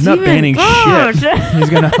 I'm not banning shit." He's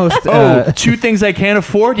going to host. Oh, two things I can't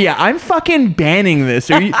afford? Yeah, I'm fucking banning this.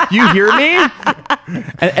 You hear me?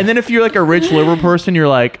 And then if you're like a rich liberal person, you're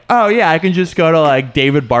like, oh yeah, I can just go to like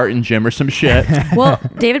David Barton gym or some shit. Well,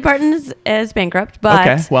 David Barton is bankrupt, but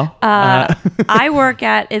Okay, well, I work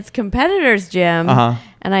at its competitor's gym,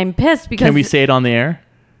 and I'm pissed because Can we say it on the air?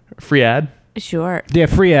 Free ad? Sure. Yeah,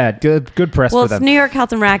 free ad. Good press Well, for it's them. New York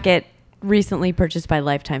Health and Racket, recently purchased by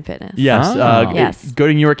Lifetime Fitness. Yes. Yes. Go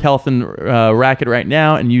to New York Health and Racket right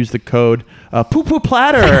now and use the code Poo Poo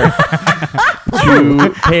Platter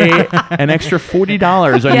to pay an extra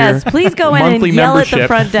 $40 on Yes, your please go in and monthly yell membership. at the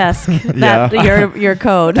front desk that your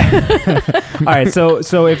code. All right,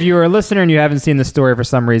 so if you're a listener and you haven't seen the story for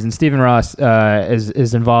some reason, Stephen Ross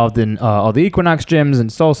is involved in all the Equinox gyms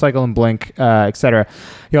and Soul Cycle and Blink, etc.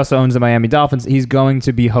 He also owns the Miami Dolphins. He's going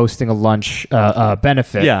to be hosting a lunch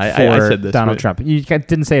benefit Yeah, for I said this, Donald but- Trump. You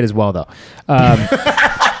didn't say it as well, though.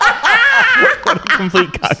 Complete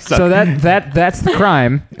cocksucker. So that's the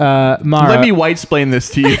crime. Mara, Let me white-splain this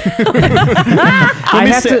to you.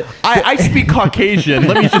 I speak Caucasian.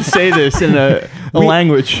 Let me just say this in a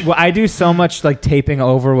language. Well, I do so much like taping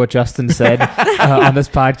over what Justin said on this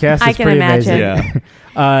podcast. I It's can pretty imagine. amazing.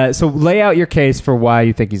 Yeah. So lay out your case for why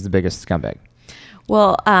you think he's the biggest scumbag.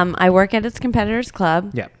 Well, I work at its competitors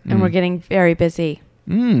club, Yeah. and we're getting very busy.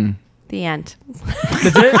 Mm. The end.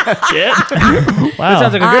 That's it. Shit. Wow. That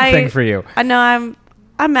sounds like a good I- thing for you. I know I'm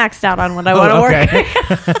maxed out on what I want to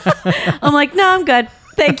work. I'm like, no, I'm good.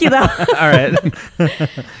 Thank you, though. All right.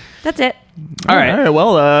 That's it. All right. All right.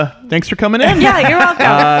 Well, thanks for coming in. Yeah, you're welcome.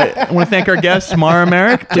 I want to thank our guest, Mara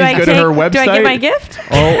Merrick. do Please I go to her website. Do I get my gift?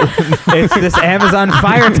 Oh, it's this Amazon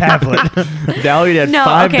Fire tablet. Valued at No,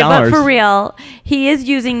 $5. okay, but for real, he is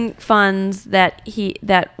using funds that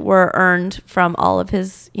were earned from all of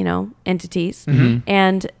his, entities,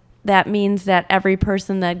 and that means that every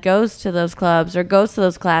person that goes to those clubs or goes to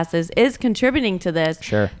those classes is contributing to this.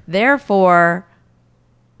 Sure. Therefore,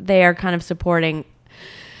 they are kind of supporting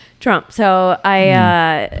Trump. So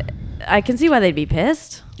I can see why they'd be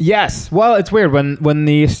pissed. Yes. Well, it's weird when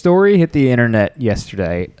the story hit the internet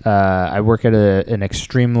yesterday. I work at an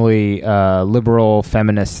extremely liberal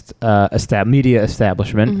feminist media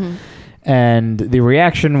establishment, and the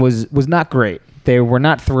reaction was not great. They were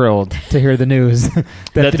not thrilled to hear the news that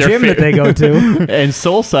the their gym that they go to and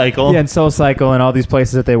Soul Cycle. yeah, and Soul Cycle and all these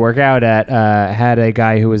places that they work out at had a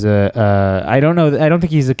guy who was I don't think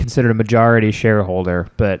he's considered a majority shareholder,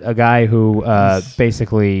 but a guy who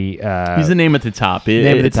basically He's the name at the top.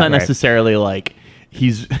 It's not necessarily like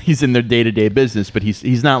he's in their day-to-day business, but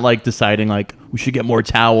he's not like deciding like we should get more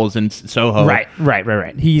towels in Soho. Right.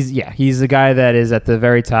 He's the guy that is at the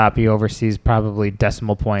very top. He oversees probably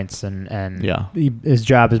decimal points, and Yeah. his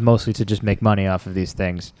job is mostly to just make money off of these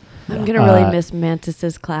things. I'm gonna really miss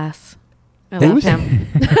Mantis's class. I love Who's- him.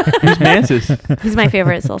 Who's Mantis? He's my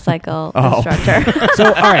favorite Soul Cycle Oh. instructor. So,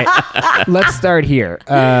 all right, let's start here.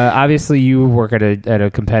 Obviously, you work at a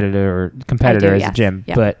competitor as a yes. gym,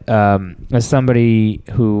 Yeah. but as somebody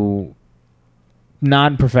who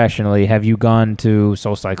non-professionally, have you gone to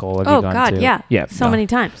Soul Cycle? Have Oh you gone God, to, yeah. So many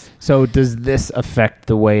times. So, does this affect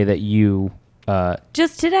the way that you?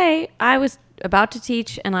 Just today, I was about to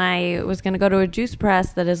teach, and I was going to go to a juice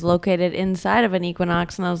press that is located inside of an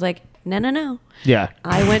Equinox, and I was like, no. Yeah.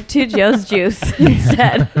 I went to Joe's Juice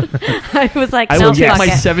instead. I was like, I no, will get fuck my it.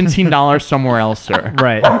 $17 somewhere else, sir.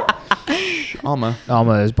 Right. Alma.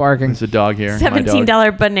 Alma is barking. There's a dog here. my dog.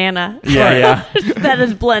 $17 banana. Yeah. That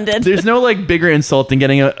is blended. There's no like bigger insult than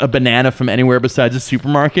getting a banana from anywhere besides a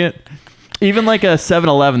supermarket. Even like a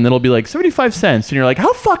 7-Eleven that'll be like 75 cents. And you're like,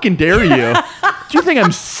 how fucking dare you? Do you think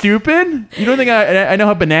I'm stupid? You don't think I know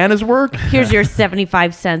how bananas work? Here's your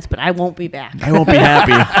 75 cents, but I won't be back. I won't be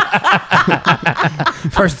happy.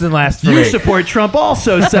 First and last for You me. support Trump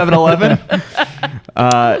also, 7-Eleven.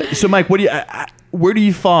 So, Mike, what do you? Where do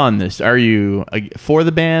you fall on this? Are you for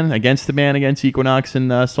the ban, against the ban, against Equinox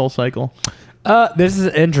and Soul Cycle? This is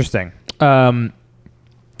interesting.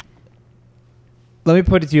 Let me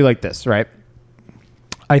put it to you like this, right?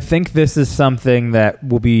 I think this is something that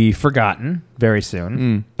will be forgotten very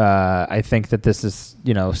soon. I think that this is,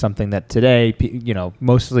 something that today,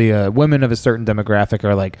 mostly women of a certain demographic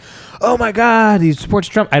are like, oh my God, he supports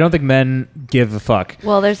Trump. I don't think men give a fuck.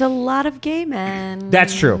 Well, there's a lot of gay men.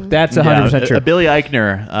 That's true. That's 100% true. Billy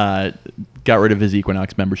Eichner got rid of his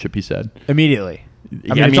Equinox membership, he said. Immediately.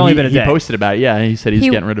 It's only been a day. He posted about it. Yeah, he said he's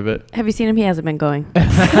getting rid of it. Have you seen him? He hasn't been going.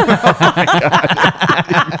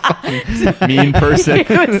 Mean person.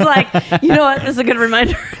 He was like, you know what? This is a good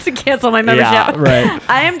reminder to cancel my membership. Yeah, right.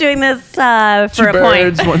 I am doing this for Two a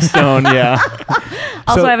birds, point. one stone. Yeah.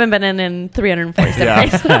 Also, So- I haven't been in 347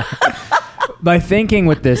 days. My thinking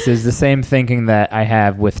with this is the same thinking that I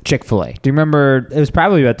have with Chick-fil-A. Do you remember? It was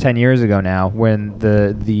probably about 10 years ago now when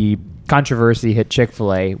the controversy hit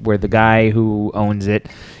Chick-fil-A, where the guy who owns it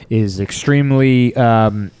is extremely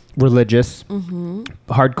religious,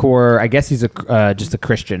 hardcore. I guess he's just a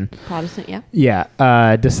Christian. Protestant, yeah.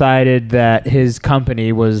 Yeah, decided that his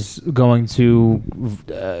company was going to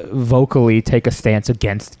vocally take a stance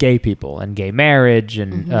against gay people and gay marriage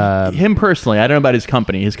and Him personally, I don't know about his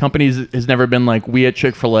company. His company has never been like, we at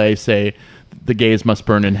Chick-fil-A say the gays must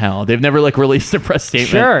burn in hell. They've never released a press statement.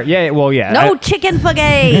 Sure. Yeah. Well. Yeah. No chicken for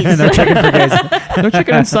gays. No chicken for gays. No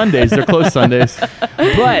chicken on Sundays. They're closed Sundays.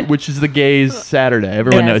 But Which is the gays' Saturday.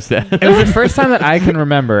 Everyone knows Yes. that. it was the first time that I can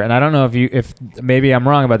remember, and I don't know if maybe I'm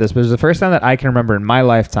wrong about this, but it was the first time that I can remember in my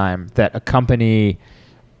lifetime that a company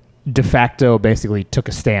de facto basically took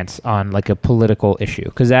a stance on like a political issue,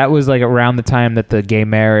 because that was like around the time that the gay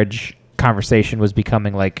marriage conversation was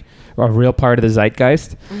becoming like a real part of the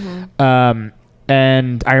zeitgeist.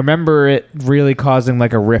 And I remember it really causing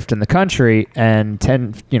like a rift in the country. And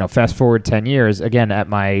fast forward 10 years, again at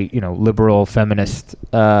my liberal feminist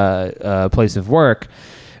place of work,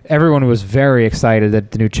 everyone was very excited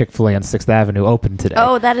that the new Chick-fil-A on 6th Avenue opened today.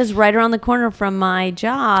 Oh, that is right around the corner from my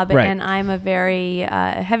job. Right. And I'm a very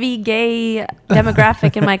heavy gay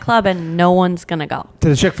demographic in my club, and no one's going to go. To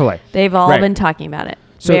the Chick-fil-A. They've all Right. been talking about it.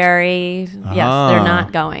 So- Yes, they're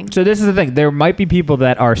not going. So this is the thing. There might be people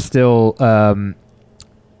that are still, that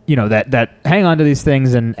hang on to these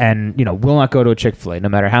things and will not go to a Chick-fil-A no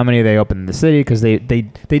matter how many they open in the city, because they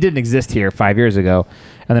didn't exist here 5 years ago,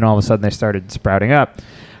 and then all of a sudden they started sprouting up.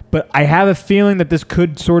 But I have a feeling that this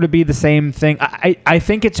could sort of be the same thing. I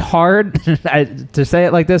think it's hard to say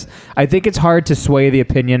it like this. I think it's hard to sway the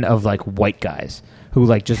opinion of like white guys who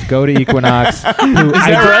like just go to Equinox.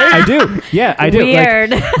 I do. Yeah, I do.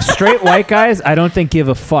 Weird. Like, straight white guys, I don't think give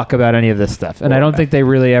a fuck about any of this stuff, and I don't think they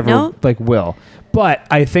really ever No? will. But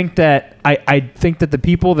I think that I think that the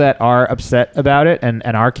people that are upset about it and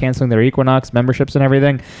are canceling their Equinox memberships and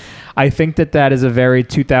everything, I think that is a very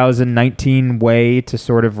 2019 way to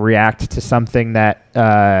sort of react to something that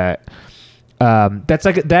that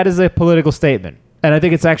is a political statement. And I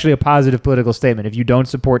think it's actually a positive political statement. If you don't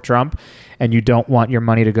support Trump and you don't want your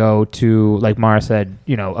money to go to, like Mara said,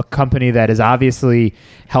 a company that is obviously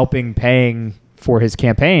paying for his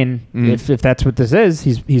campaign, if that's what this is,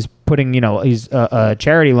 he's putting, he's a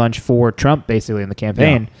charity lunch for Trump basically in the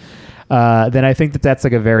campaign. Then I think that's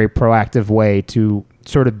like a very proactive way to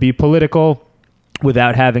sort of be political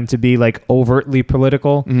without having to be like overtly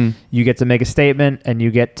political. You get to make a statement and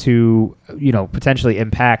you get to, potentially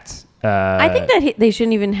impact. I think that they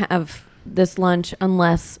shouldn't even have this lunch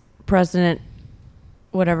unless President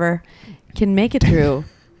whatever can make it through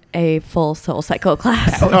a full Soul Cycle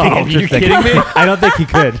class. Oh, you kidding me? I don't think he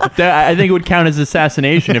could. I think it would count as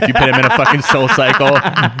assassination if you put him in a fucking Soul Cycle.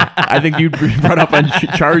 I think you'd be brought up on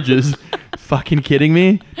charges. Fucking kidding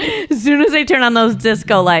me? As soon as they turn on those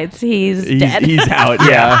disco lights, he's dead. He's out.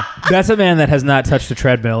 Yeah. That's a man that has not touched a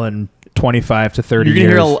treadmill in 25 to 30 You're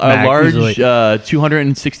years. going to hear a large easily.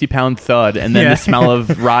 260-pound thud and then the smell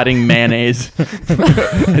of rotting mayonnaise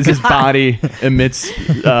as his body emits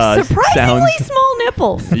Surprisingly sounds. small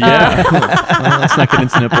nipples. Yeah. Well, let's not get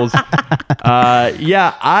into nipples.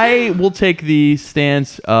 I will take the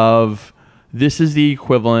stance of this is the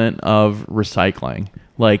equivalent of recycling.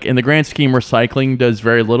 Like, in the grand scheme, recycling does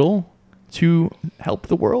very little to help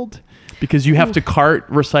the world. Because you have to cart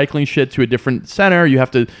recycling shit to a different center. You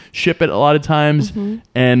have to ship it a lot of times.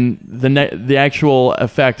 And the actual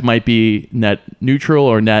effect might be net neutral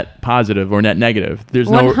or net positive or net negative. There's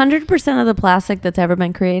 100% of the plastic that's ever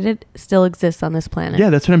been created still exists on this planet.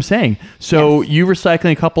 Yeah, that's what I'm saying. So Yes. you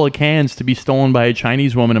recycling a couple of cans to be stolen by a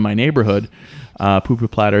Chinese woman in my neighborhood Poo Poo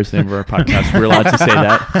Platter is the name of our podcast. We're allowed to say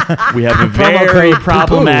that. We have a Promo very code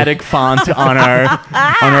problematic font on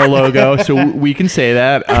our logo, so we can say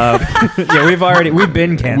that. Yeah, we've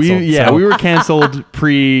been canceled. We were canceled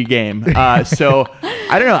pre-game. So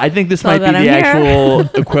I don't know. I think this might be that I'm the here. actual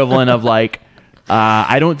equivalent of like.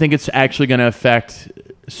 I don't think it's actually going to affect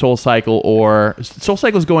SoulCycle or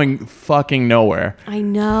SoulCycle's going fucking nowhere. I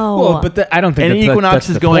know. Well, but I don't think And that's Equinox that's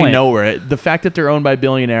is the going point. nowhere. The fact that they're owned by a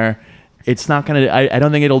billionaire, it's not going to. I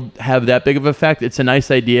don't think it'll have that big of effect. It's a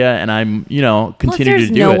nice idea, and I'm Plus, continue there's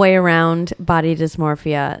to do no it. way around body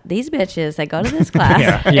dysmorphia. These bitches that go to this class,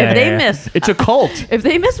 Yeah, if they yeah. miss, It's a cult. if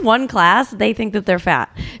they miss one class, they think that they're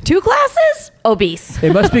fat. 2 classes, obese.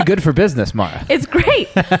 It must be good for business, Mara. It's great.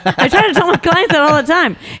 I try to tell my clients that all the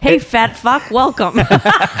time. Hey, fat fuck, welcome.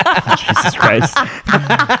 Jesus Christ.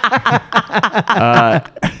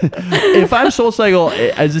 If I'm SoulCycle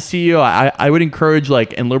as a CEO, I would encourage,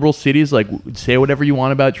 like, in liberal cities, like, say whatever you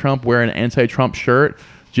want about Trump, wear an anti-Trump shirt.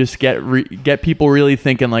 Just get people really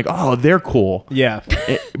thinking like, oh, they're cool. Yeah.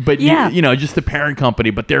 But Yeah. you know, just the parent company,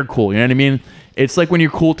 but they're cool. You know what I mean? It's like when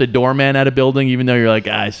you're cool to doorman at a building, even though you're like,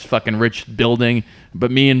 it's a fucking rich building,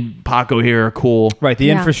 but me and Paco here are cool. Right. The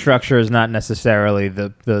Yeah. infrastructure is not necessarily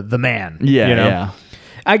the man. Yeah, you know? yeah.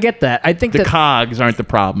 I get that. I think The that cogs aren't the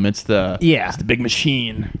problem. It's the Yeah. big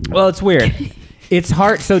machine. Well, it's weird. It's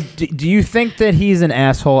hard. So, do you think that he's an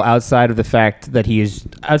asshole outside of the fact that he's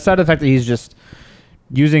just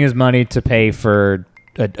using his money to pay for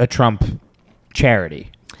a Trump charity?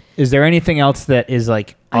 Is there anything else that is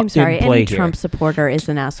like I'm sorry, in play any here? Trump supporter is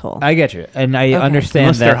an asshole. I get you, and I Okay. understand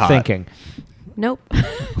Unless they're that hot. thinking. Nope.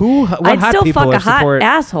 What I'd hot still people fuck a have hot support?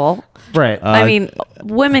 asshole. Right. I mean,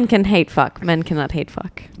 women can hate fuck. Men cannot hate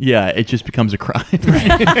fuck. Yeah, it just becomes a crime.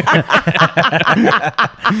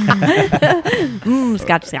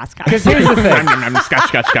 Scotch, scotch, scotch. Because here's the thing.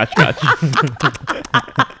 Scotch.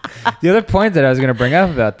 The other point that I was going to bring up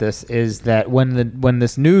about this is that when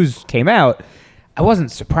this news came out, I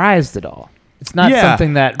wasn't surprised at all. It's not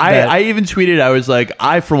something that I even tweeted. I was like,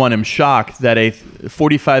 I for one am shocked that a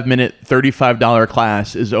 45-minute, $35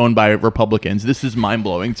 class is owned by Republicans. This is mind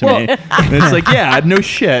blowing to me. And it's like, yeah, no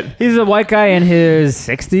shit. he's a white guy in his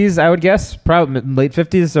 60s, I would guess, probably late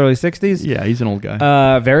 50s, early 60s. Yeah, he's an old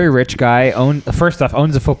guy. Very rich guy. First off,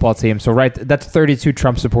 owns a football team. So that's 32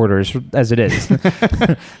 Trump supporters as it is.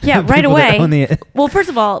 Yeah, right People that own away. the- Well, first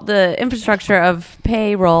of all, the infrastructure of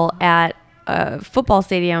payroll at a football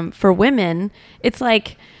stadium for women, it's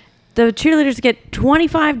like the cheerleaders get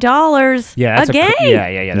 $25 Yeah, a game.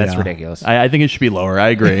 Yeah. That's Yeah. ridiculous. I think it should be lower. I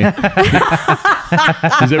agree. Is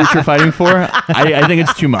that what you're fighting for? I think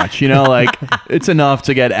it's too much. You know, like it's enough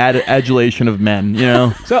to get adulation of men. You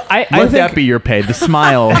know, So I let think that be your pay. The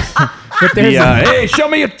smiles. but there's Hey, show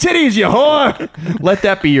me your titties, you whore. Let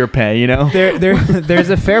that be your pay. You know. there's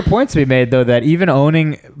a fair point to be made though that even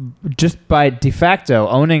owning, just by de facto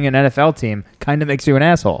owning an NFL team, kind of makes you an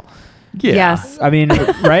asshole. Yeah. Yes. I mean,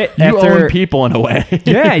 right? You own people in a way.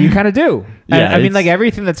 Yeah, you kind of do. Yeah, I mean, it's- like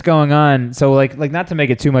everything that's going on. So, like not to make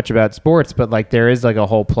it too much about sports, but like there is like a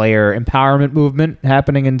whole player empowerment movement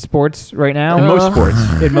happening in sports right now. In most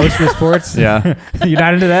sports. In most of the sports. Yeah. You're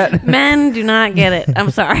not into that? Men do not get it.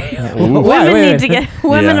 I'm sorry. Ooh. Women Why? Wait, need to get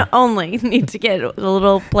women Yeah. only need to get a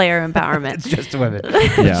little player empowerment. Just women.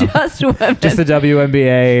 Yeah. Just women. Just the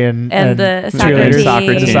WNBA and the soccer cheerleaders. team.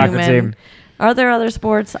 Soccer The team. soccer and- team. Are there other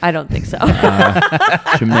sports? I don't think so.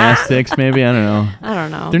 Gymnastics, maybe. I don't know. I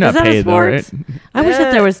don't know. They're not Is that a paid though, right? sport? I wish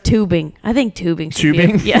that there was tubing. I think tubing should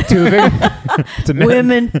Tubing? be. Yeah. Tubing. It's a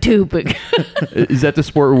Women tubing. Is that the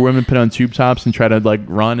sport where women put on tube tops and try to like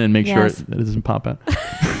run and make Yes. sure it doesn't pop out?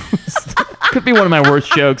 Could be one of my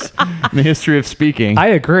worst jokes in the history of speaking. I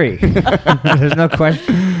agree. There's no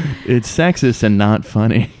question. It's sexist and not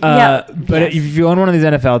funny. Yeah. But Yes. if you own one of these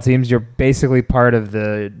NFL teams, you're basically part of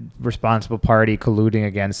the responsible party colluding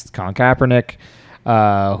against Colin Kaepernick,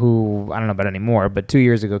 who I don't know about anymore, but 2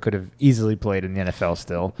 years ago could have easily played in the NFL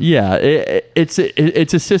still. Yeah, it's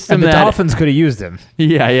a system And the that Dolphins could have used him.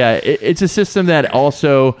 it's a system that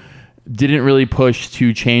also didn't really push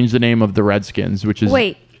to change the name of the Redskins, which is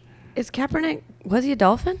Wait, is Kaepernick? Was he a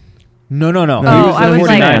Dolphin? No. Oh, He was I a was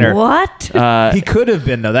like, 49er. what? He could have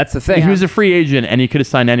been though. That's the thing. He was a free agent and he could have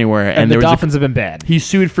signed anywhere. and there the was Dolphins have been bad. he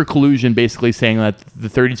sued for collusion, basically saying that the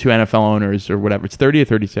 32 NFL owners or whatever, it's 30 or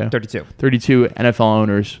 32? 32. 32 NFL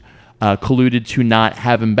owners colluded to not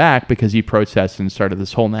have him back because he protested and started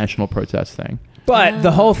this whole national protest thing. But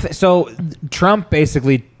the whole so Trump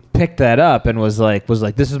basically picked that up and was like,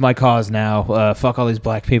 this is my cause now. Fuck all these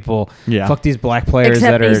black people. Yeah. Fuck these black players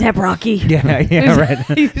Except that are. ASAP Rocky. Yeah, right.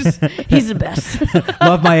 he's the best.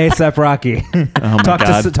 Love my ASAP Rocky. Oh my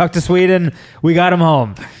God. Talk to Sweden. We got him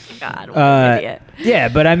home. God, what an idiot. Yeah,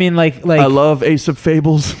 but I mean, like I love Aesop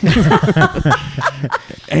Fables.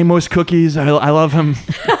 Amos Cookies. I love him.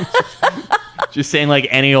 Just saying like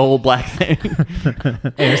any old black thing.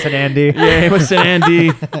 Amos and Andy. Yeah, Amos and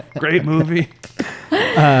Andy. Great movie.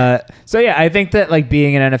 So yeah, I think that like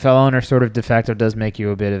being an NFL owner sort of de facto does make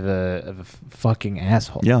you a bit of a fucking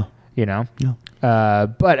asshole. Yeah. You know? Yeah.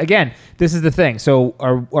 But again, this is the thing. So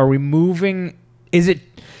are we moving? Is it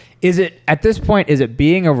at this point, is it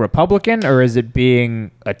being a Republican or is it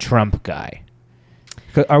being a Trump guy?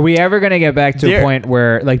 'Cause are we ever going to get back to a point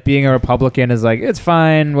where like being a Republican is like, it's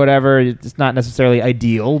fine, whatever. It's not necessarily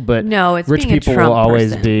ideal, but No, it's rich being a people Trump will always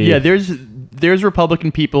person. be. Yeah, there's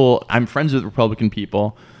Republican people. I'm friends with Republican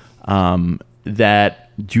people that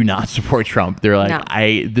do not support Trump. They're like,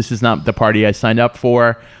 No. this is not the party I signed up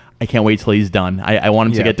for. I can't wait till he's done. I want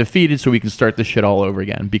him to get defeated so we can start this shit all over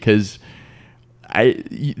again because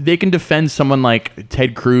they can defend someone like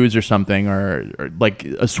Ted Cruz or something or like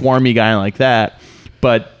a swarmy guy like that,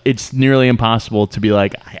 but it's nearly impossible to be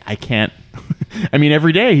like, I can't. I mean,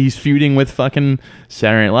 every day he's feuding with fucking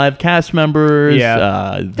Saturday Night Live cast members.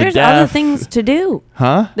 Yeah. There's other things to do.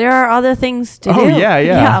 Huh? There are other things to do.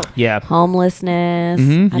 Oh, yeah. Homelessness.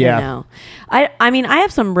 Mm-hmm. I don't know. I mean, I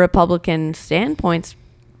have some Republican standpoints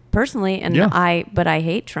personally, and but I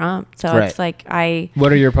hate Trump. So Right. it's like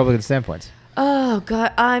What are your Republican standpoints? Oh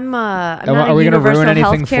God, I'm not are we a gonna ruin universal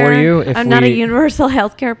anything healthcare. for you if I'm not a we- universal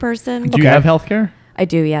healthcare person. Do you have health care? I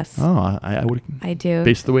do, yes. Oh, I would. I do.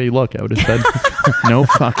 Based the way you look, I would have said, no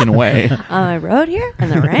fucking way. I rode here in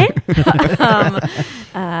the rain,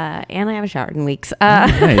 and I haven't showered in weeks.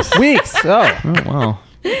 Nice. Weeks. Oh, Wow.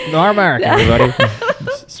 Our American, everybody.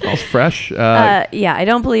 Smells fresh. Yeah, I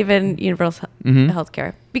don't believe in universal Mm-hmm. health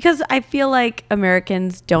care because I feel like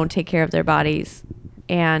Americans don't take care of their bodies,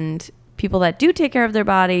 and people that do take care of their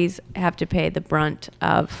bodies have to pay the brunt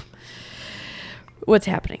of what's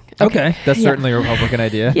happening. Okay, that's Yeah. certainly a Republican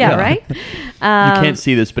idea. Yeah, right? you can't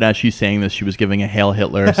see this, but as she's saying this, she was giving a Hail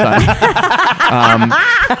Hitler sign.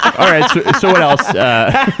 All right, so what else?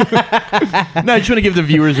 No, I just want to give the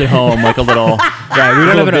viewers at home like a little. Right, we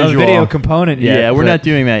don't have a visual. video component yet. Yeah, we're but not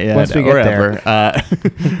doing that yet. once we get or there.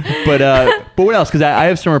 ever. But what else? Because I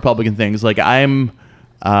have some Republican things. Like I'm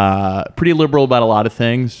pretty liberal about a lot of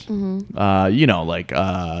things. Mm-hmm. Like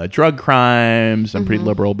drug crimes. I'm pretty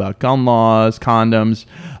liberal about gun laws, condoms,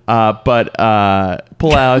 but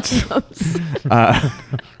pullouts.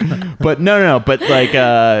 But no. But like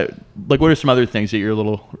what are some other things that you're a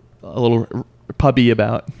little pubby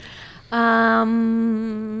about?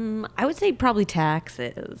 I would say probably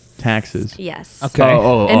taxes. Taxes. Yes. Okay.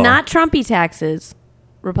 And not Trumpy taxes.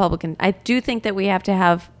 Republican. I do think that we have to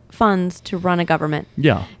have funds to run a government.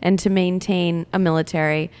 Yeah. And to maintain a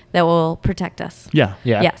military that will protect us. Yeah.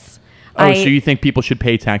 Yeah. Yes. So you think people should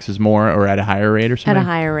pay taxes more or at a higher rate or something? At a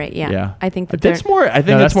higher rate, yeah. Yeah. I think that that's they're- more. I think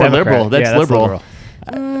No, that's more Democrat. liberal. That's Yeah, liberal.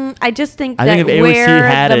 I just think I that think if AOC where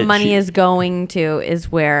had the it, money she- is going to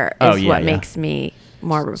is where Oh, is yeah, what yeah. makes me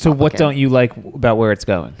more Republican. So what don't you like about where it's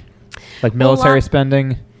going? Like military Well,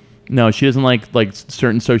 spending? No, she doesn't like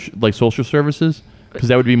certain social services because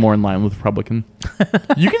that would be more in line with Republican.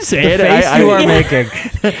 You can say The it. face you are making.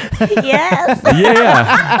 Yes.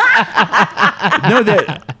 Yeah. No,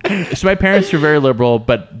 so my parents are very liberal,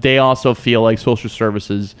 but they also feel like social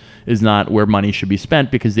services is not where money should be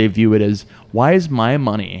spent because they view it as, why is my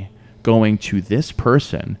money going to this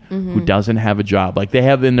person who doesn't have a job? Like they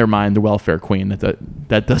have in their mind the welfare queen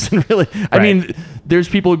that doesn't really. I Right. mean, there's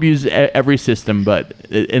people who abuse every system, but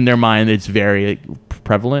in their mind it's very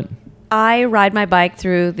prevalent. I ride my bike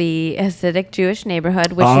through the Hasidic Jewish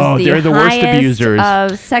neighborhood, which Oh, is they're the worst highest abusers.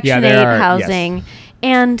 of Section they 8 are, yes. housing.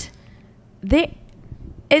 And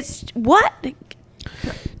it's what?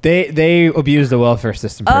 They abuse the welfare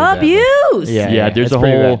system pretty badly. Abuse. Yeah, there's it's a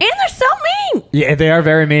pretty whole- bad. And they're so mean. Yeah, they are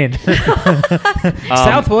very mean.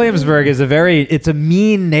 South Williamsburg is it's a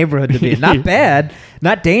mean neighborhood to be in. Not bad,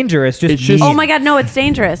 not dangerous, just It's just- mean. Oh my God, no, it's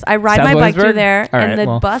dangerous. I ride South my bike through Williamsburg? there, All right, and the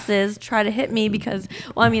well. buses try to hit me because,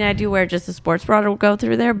 well, I mean, I do wear just a sports bra to go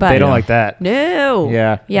through there, but They don't like that. No.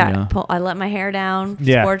 Yeah. Yeah. I let my hair down,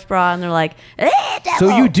 Yeah. sports bra, and they're like, So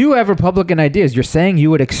devil." you do have Republican ideas. You're saying you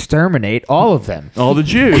would exterminate all of them. All the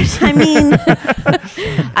Jews. I mean,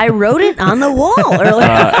 I wrote it on the wall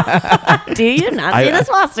earlier. Do you not see the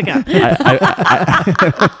swastika?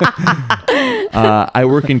 I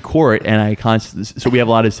work in court, and so we have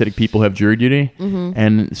a lot of Hasidic people who have jury duty,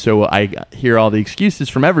 and so I hear all the excuses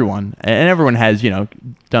from everyone, and everyone has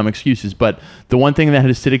dumb excuses, but the one thing that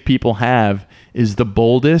Hasidic people have is the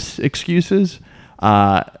boldest excuses.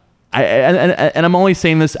 And I'm only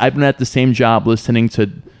saying this. I've been at the same job listening to,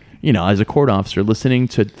 as a court officer, listening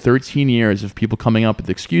to 13 years of people coming up with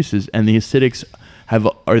excuses, and the Hasidics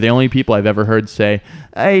are the only people I've ever heard say,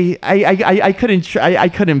 I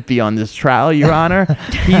couldn't be on this trial, Your Honor.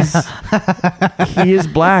 He is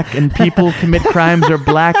black, and people commit crimes are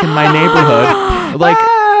black in my neighborhood. Like,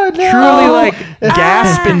 truly, like,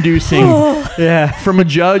 gasp-inducing. Yeah. From a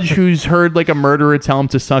judge who's heard like a murderer tell him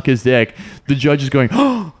to suck his dick. The judge is going,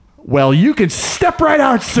 oh, well, you can step right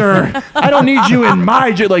out, sir. I don't need you in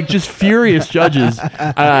my like, just furious judges.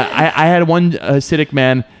 I had one Hasidic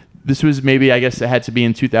man. This was maybe, I guess it had to be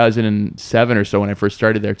in 2007 or so when I first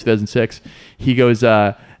started there, 2006. He goes,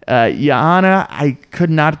 Your Honor, I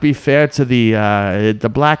could not be fair to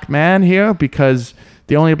the black man here because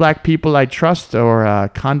the only black people I trust are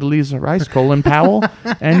Condoleezza Rice, Colin Powell,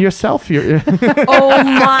 and yourself. Oh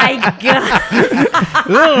my God.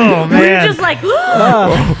 Oh, man. You're just like,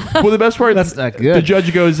 Well, the best part, That's not good. The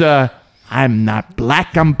judge goes, I'm not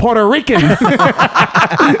black, I'm Puerto Rican.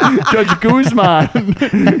 Judge Guzman.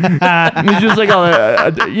 He's just like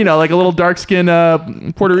like a little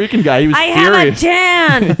dark-skinned Puerto Rican guy. He was furious.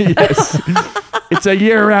 Have a tan. Yes. It's a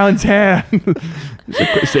year-round tan.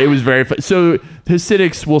 So it was very fun. So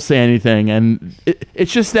Hasidics will say anything, and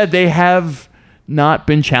it's just that they have not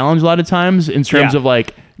been challenged a lot of times in terms of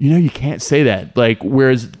like, you can't say that. Like,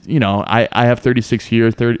 whereas, I have 36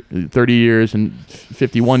 years, 30 years and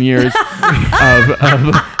 51 years of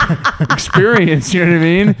experience, you know what I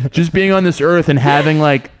mean? Just being on this earth and having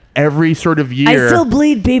like every sort of year. I still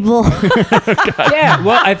bleed people. Yeah,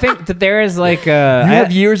 well, I think that there is like you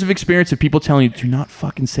have years of experience of people telling you, do not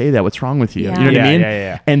fucking say that. What's wrong with you? Yeah. You know what I mean?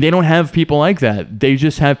 Yeah. And they don't have people like that. They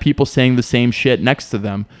just have people saying the same shit next to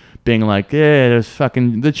them. Being like, there's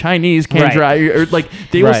fucking the Chinese can't drive, or like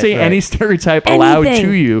they will say any stereotype aloud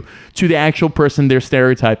to you, to the actual person they're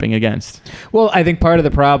stereotyping against. Well, I think part of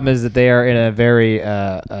the problem is that they are in a very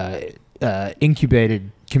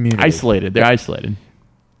incubated community. Isolated. They're isolated.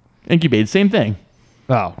 Incubated, same thing.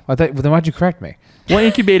 Oh, I thought. Well, then why'd you correct me? Well,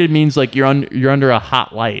 incubated means like you're under a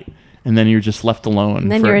hot light, and then you're just left alone.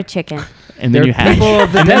 And then you're a chicken. And then They're you hatch. people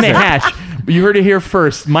of the and then they desert. hatch. But you heard it here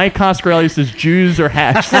first. Mike Coscarelli says Jews are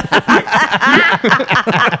hatched.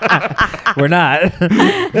 We're not.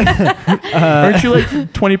 Aren't you like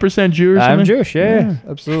 20% Jew or something? I'm Jewish. Yeah,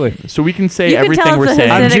 absolutely. So we can say You can everything tell we're it's a saying.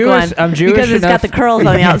 I'm Hasidic Jewish- one I'm Jewish because it's got enough- the curls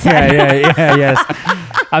on the outside. Yes.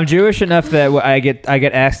 I'm Jewish enough that I get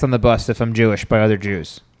asked on the bus if I'm Jewish by other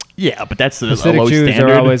Jews. Yeah, but that's a Hasidic low Jews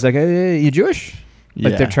standard. are always like, hey, you Jewish?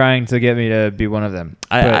 Like Yeah. they're trying to get me to be one of them.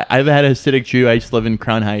 I've had a Hasidic Jew. I used to live in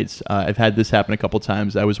Crown Heights. I've had this happen a couple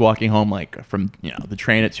times. I was walking home like from the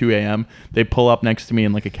train at 2 a.m. They pull up next to me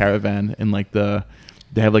in like a caravan, and like they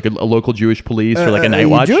have like a local Jewish police or like a night you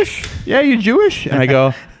watch. Jewish? Yeah, you Jewish? And I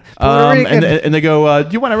go, and they go, do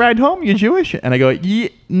you want to ride home? You Jewish? And I go,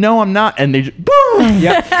 no, I'm not. And they just, boom,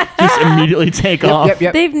 just immediately take off.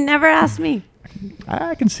 Yep. They've never asked me.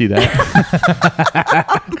 I can see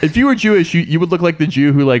that. If you were Jewish, you would look like the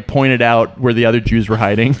Jew who like pointed out where the other Jews were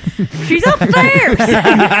hiding. She's upstairs.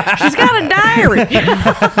 She's got a diary.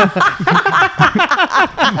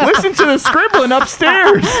 Listen to the scribbling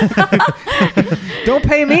upstairs. Don't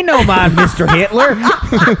pay me no mind, Mr. Hitler.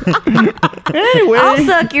 Anyway, I'll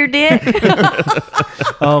suck your dick.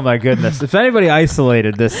 Oh my goodness! If anybody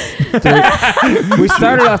isolated this, we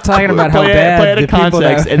started off talking about how bad play out the of people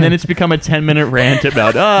context, that, and then it's become a 10-minute rant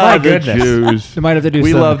about My the goodness. Jews. We might have to do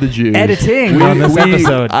We some love the Jews. editing on this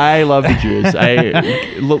episode. I love the Jews.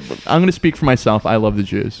 I'm going to speak for myself. I love the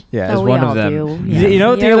Jews. Yeah, Oh, as we one all of them. do. You Yeah. know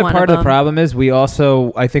what the You're other one part of of the them. problem is?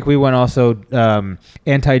 I think we went also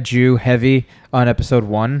anti-Jew heavy on episode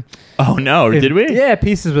 1. Oh no, did we? Yeah,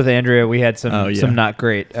 Pieces with Andrea. We had some Oh, yeah. some not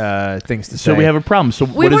great things to say. So we have a problem. So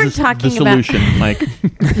We what weren't is talking the about- solution, Mike?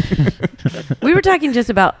 We were talking just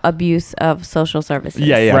about abuse of social services.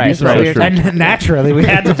 Yeah, right, abuse of right. social And naturally, we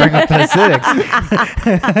had to bring up the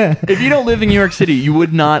Hasidics. If you don't live in New York City, you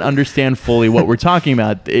would not understand fully what we're talking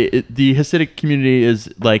about. The Hasidic community is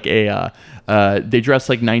like they dress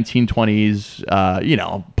like 1920s,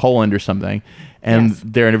 Poland or something. And Yes.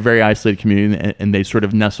 they're in a very isolated community, and they sort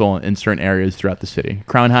of nestle in certain areas throughout the city.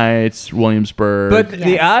 Crown Heights, Williamsburg, But the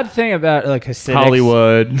Yes. odd thing about like Hasidics,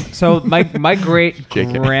 Hollywood. So my great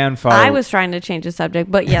JK. grandfather. I was trying to change the subject,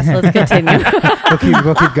 but yes, let's continue.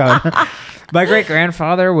 we'll keep going. My great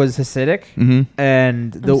grandfather was Hasidic,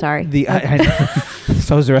 and I'm sorry.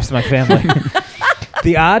 so was the rest of my family.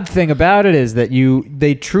 the odd thing about it is that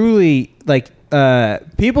they truly like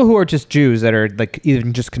people who are just Jews that are like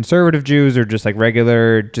even just conservative Jews or just like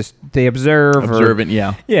regular, just they Observant,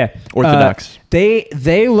 yeah. Orthodox.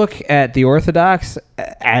 They look at the Orthodox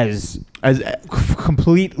as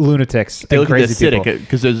complete lunatics They and look at crazy the Hasidic people.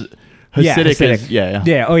 because there's Hasidic is Yeah.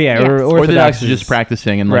 Yes. Orthodox is just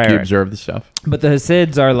practicing and like you Right. observe the stuff. But the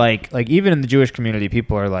Hasids are like even in the Jewish community,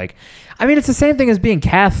 people are like, I mean, it's the same thing as being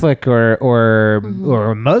Catholic or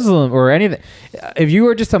Muslim or anything. If you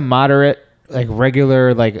were just a moderate, like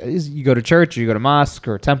regular, like you go to church, or you go to mosque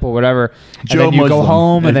or temple, whatever, Joe and then you go Muslim.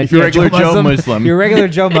 home, and then If you're regular Joe Muslim. you're regular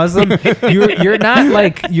Joe Muslim.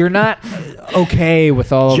 You're not okay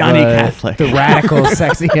with all Johnny the, Catholic. the radical,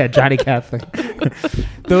 sexy, Johnny Catholic.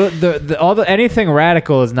 Anything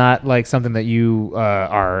radical is not like something that you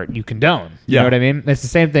condone. You know what I mean? It's the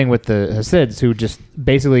same thing with the Hasids, who just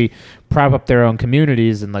basically prop up their own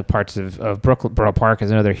communities in like parts of Brooklyn. Borough Park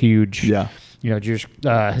is another huge, Jewish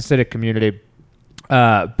Hasidic community.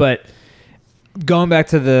 But going back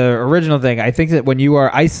to the original thing, I think that when you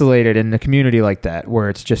are isolated in a community like that, where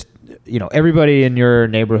it's just everybody in your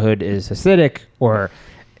neighborhood is Hasidic, or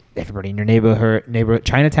everybody in your neighborhood,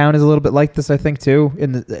 Chinatown is a little bit like this, I think, too.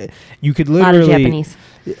 You could literally A lot of Japanese.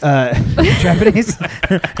 Japanese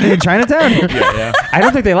in Chinatown. Yeah. I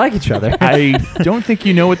don't think they like each other. I don't think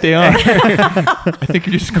you know what they are. I think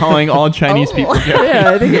you're just calling all Chinese people.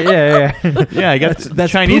 Yeah, I think Yeah, I got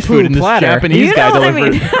that's Chinese poo-poo food and this platter. Japanese You guy know what I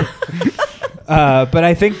delivered. mean? But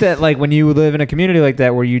I think that like when you live in a community like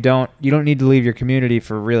that, where you don't need to leave your community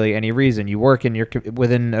for really any reason. You work in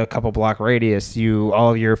within a couple block radius.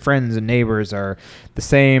 All of your friends and neighbors are the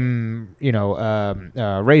same,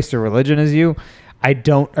 race or religion as you. I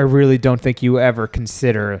really don't think you ever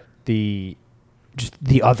consider the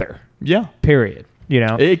other. Yeah. Period.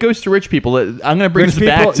 It goes to rich people. I'm going to bring Rich this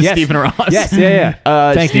back people, to yes. Stephen Ross. Yes,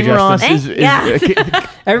 yeah. Thank you, Stephen Ross Justin. is Yeah.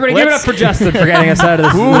 Everybody give it up for Justin for getting us out of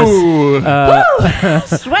this Ooh.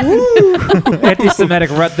 Sweating. anti-Semitic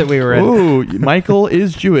rut that we were in. Ooh, Michael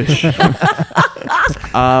is Jewish.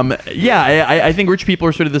 I think rich people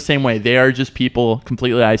are sort of the same way. They are just people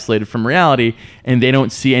completely isolated from reality, and they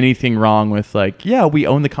don't see anything wrong with like, yeah, we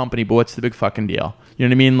own the company, but what's the big fucking deal? You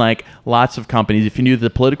know what I mean? Like lots of companies, if you knew the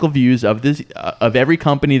political views of of every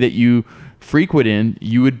company that you frequent in,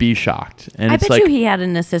 you would be shocked. And I it's bet like, you he had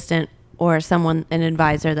an assistant or an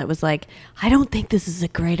advisor that was like, I don't think this is a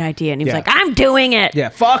great idea. And he was Yeah. like, I'm doing it. Yeah,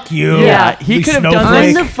 fuck you. Yeah, he could have done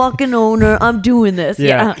I'm this. the fucking owner. I'm doing this.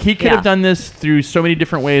 Yeah. He could have done this through so many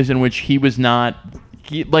different ways in which he was not.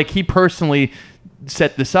 He personally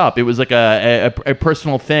set this up. It was like a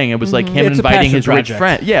personal thing. It was like him It's a inviting passion his rich project.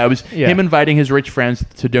 friend. Yeah, it was him inviting his rich friends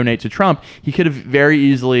to donate to Trump. He could have very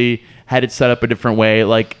easily had it set up a different way,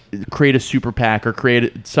 like create a super PAC or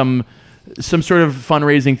create some sort of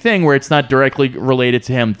fundraising thing where it's not directly related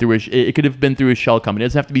to him through it could have been through his shell company. It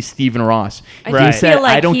doesn't have to be Stephen Ross. I Right. do feel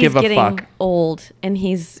like I don't he's give a getting fuck. old, and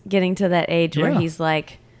he's getting to that age where Yeah. he's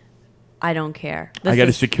like, I don't care. I got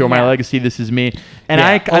to secure my legacy. This is me, and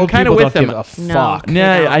I'm Old kind of people with don't him. give a No. fuck. They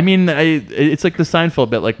Yeah, don't. I mean, it's like the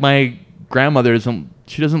Seinfeld bit. Like my grandmother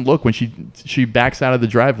she doesn't look when she backs out of the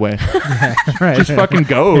driveway. Right. Just fucking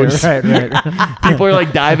goes. Right. People are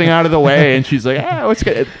like diving out of the way, and she's like, what's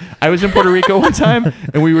good? I was in Puerto Rico one time,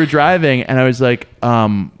 and we were driving, and I was like,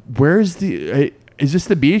 where's the... Is this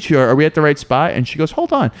the beach? Or are we at the right spot? And she goes,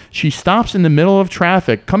 hold on. She stops in the middle of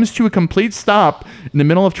traffic, comes to a complete stop in the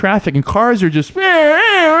middle of traffic, and cars are just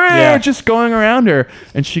just going around her.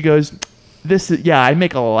 And she goes, I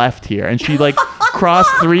make a left here. And she like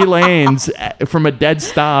crossed 3 lanes from a dead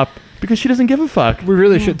stop because she doesn't give a fuck. We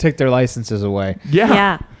really should take their licenses away.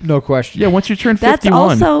 Yeah. No question. Yeah, once you turn That's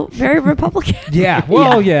 51. also very Republican. Yeah.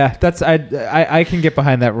 Well, yeah. That's I can get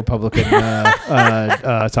behind that Republican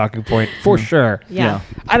talking point for sure. Yeah.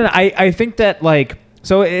 I don't know. I think that like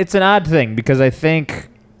so it's an odd thing because I think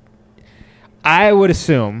I would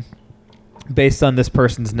assume based on this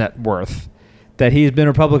person's net worth that he's been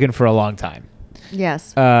Republican for a long time.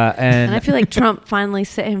 Yes. And I feel like Trump finally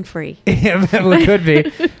set him free. it could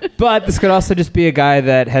be, but this could also just be a guy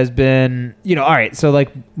that has been, all right. So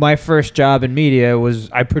like my first job in media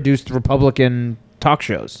was I produced Republican talk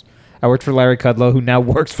shows. I worked for Larry Kudlow, who now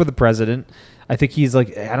works for the president. I think he's like,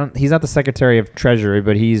 he's not the Secretary of Treasury,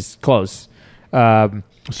 but he's close.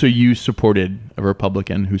 So you supported a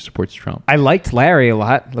Republican who supports Trump. I liked Larry a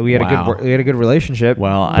lot. We had a good relationship.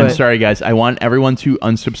 Well, I'm but- sorry, guys. I want everyone to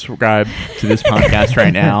unsubscribe to this podcast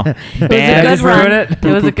right now. It was a good run. It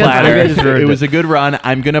was a good Platter. run. It was a good run.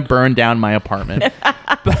 I'm going to burn down my apartment.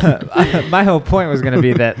 My whole point was going to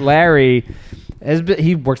be that Larry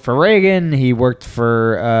He worked for Reagan. He worked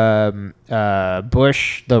for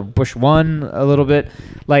Bush, the Bush 1 a little bit.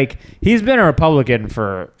 Like, he's been a Republican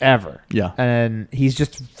forever. Yeah. And he's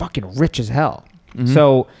just fucking rich as hell.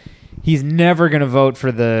 So he's never going to vote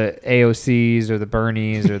for the AOCs or the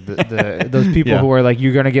Bernies or those people who are like,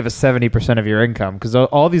 you're going to give us 70% of your income. Because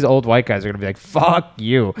all these old white guys are going to be like, fuck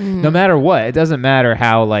you. No matter what. It doesn't matter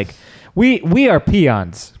how, like, we are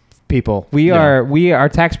peons. People, our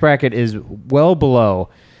tax bracket is well below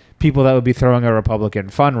people that would be throwing a Republican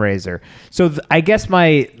fundraiser. So I guess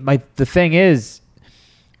the thing is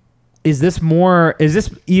this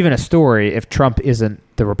even a story if Trump isn't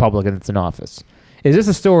the Republican that's in office? Is this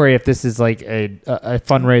a story if this is like a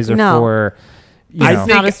fundraiser for? I think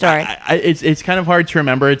not a story. It's kind of hard to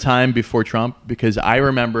remember a time before Trump, because I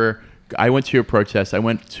remember I went to a protest. I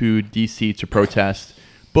went to DC to protest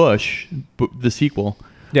Bush, the sequel.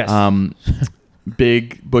 Yes.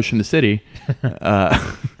 Big Bush in the City.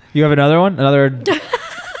 You have another one? Another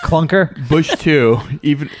clunker? Bush 2.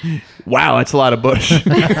 Wow, that's a lot of Bush.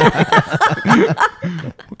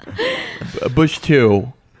 Bush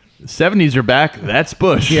 2. 70s are back. That's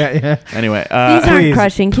Bush. Yeah. Anyway. These aren't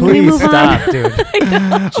crushing. Can we move stop, on? Dude.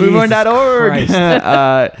 MoveOn.org.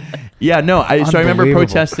 So I remember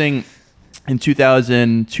protesting in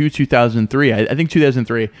 2002, 2003, I think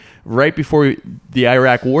 2003, right before the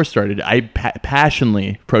Iraq war started. I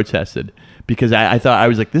passionately protested because I thought, I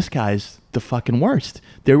was like, this guy's the fucking worst.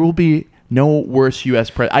 There will be no worse U.S.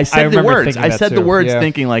 president. I said the words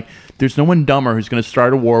thinking like, there's no one dumber who's going to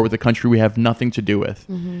start a war with a country we have nothing to do with.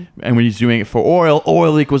 And when he's doing it for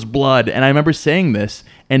oil equals blood. And I remember saying this.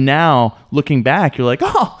 And now looking back, you're like,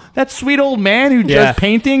 oh, that sweet old man who does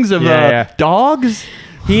paintings of dogs.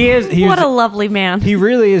 What a lovely man. He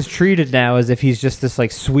really is treated now as if he's just this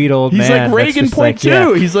like sweet old man. He's like Reagan point two.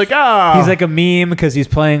 Yeah. He's like, he's like a meme because he's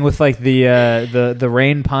playing with like the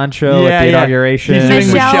rain poncho at the inauguration. He's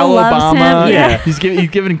doing Michelle Obama. Him. Yeah. He's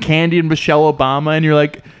giving candy to Michelle Obama, and you're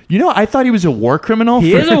like, I thought he was a war criminal.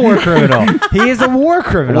 He is a war criminal. He is a war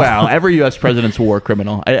criminal. Wow, every U.S. president's a war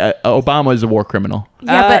criminal. Obama is a war criminal.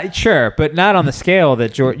 Yeah, but sure, but not on the scale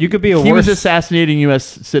that George. You could be He was assassinating U.S.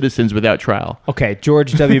 citizens without trial. Okay,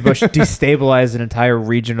 George W. Bush destabilized an entire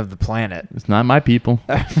region of the planet. It's not my people.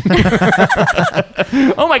 Oh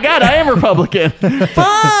my God, I am Republican.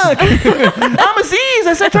 Fuck! I'm Aziz.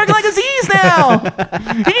 I start talking like Aziz now.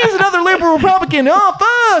 He's another liberal Republican. Oh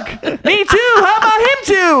fuck! Me too. How about him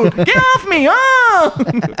too? Get off me! Oh!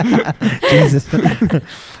 Jesus.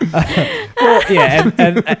 Well, yeah,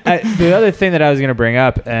 and the other thing that I was going to bring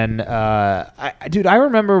up, and I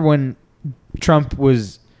remember when Trump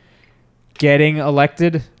was getting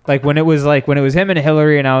elected, like when it was him and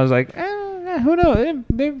Hillary, and I was like, who knows?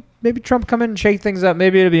 Maybe Trump come in and shake things up.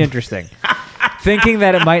 Maybe it'll be interesting. Thinking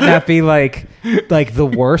that it might not be like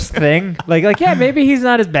the worst thing. Like yeah, maybe he's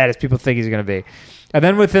not as bad as people think he's going to be. And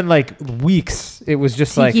then within like weeks, it was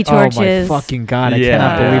just Tiki like, torches. Oh my fucking God, I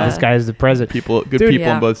cannot believe this guy is the president. Good people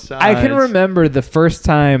on both sides. I can remember the first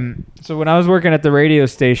time. So when I was working at the radio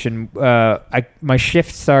station, my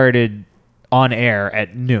shift started on air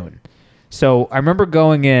at noon. So I remember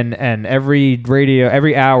going in, and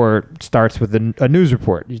every hour starts with a news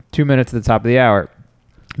report. 2 minutes at the top of the hour.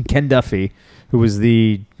 Ken Duffy, who was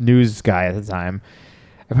the news guy at the time,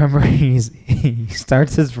 I remember he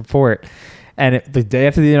starts his report. And the day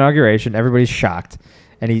after the inauguration, everybody's shocked.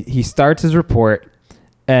 And he starts his report.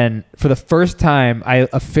 And for the first time, I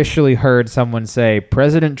officially heard someone say,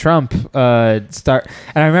 President Trump start.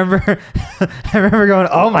 And I remember going,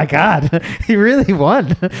 oh, my God, he really won.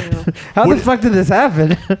 How the fuck did this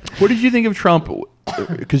happen? What did you think of Trump?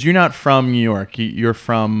 Because you're not from New York. You're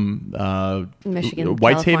from Michigan,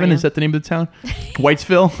 Whiteshaven. California. Is that the name of the town?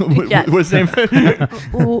 Whitesville? Yeah. What's the name?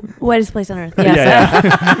 Whitest place on earth. Yes.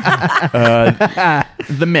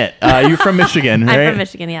 The Mitt. You're from Michigan, right? I'm from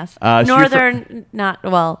Michigan, yes. So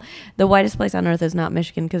the whitest place on earth is not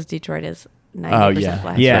Michigan, because Detroit is 90%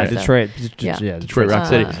 black. Yeah, so- Detroit. Detroit Rock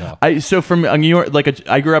City. So from New York,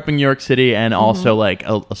 I grew up in New York City, and also like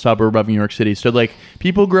a suburb of New York City. So like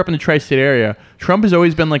people who grew up in the tri-state area, Trump has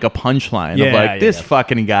always been like a punchline of like this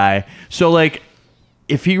fucking guy. So like,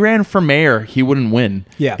 if he ran for mayor, he wouldn't win.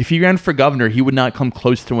 Yeah. If he ran for governor, he would not come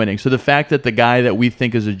close to winning. So the fact that the guy that we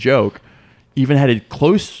think is a joke even had a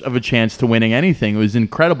close of a chance to winning anything was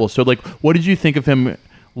incredible. So like, what did you think of him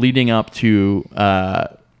leading up to?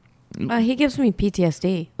 He gives me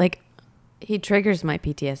PTSD. Like, he triggers my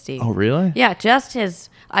PTSD. Oh, really? Yeah,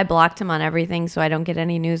 I blocked him on everything so I don't get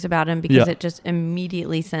any news about him, because it just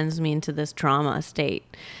immediately sends me into this trauma state.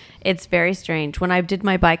 It's very strange. When I did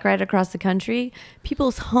my bike ride across the country,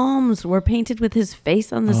 people's homes were painted with his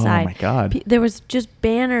face on the side. Oh my God. There was just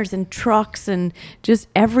banners and trucks and just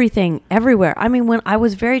everything everywhere. I mean, when I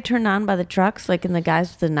was very turned on by the trucks, like in the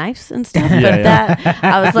guys with the knives and stuff, but that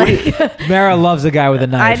I was like, Mara loves a guy with a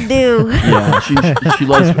knife. I do. Yeah, she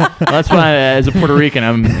loves. That's why, as a Puerto Rican,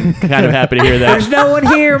 I'm kind of happy to hear that. There's no one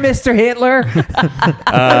here, Mr. Hitler.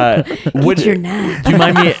 Get your knife. Do you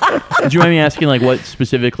mind me asking, like, what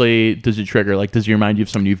specifically does it trigger? Like, does it remind you of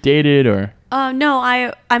someone you've dated, or? No,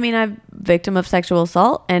 I mean, I'm victim of sexual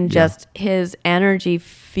assault, and just his energy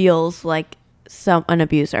feels like an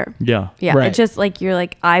abuser. Yeah. Yeah, Right. it's just like you're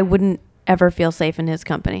like, I wouldn't ever feel safe in his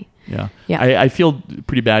company. Yeah. Yeah. I feel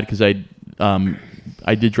pretty bad because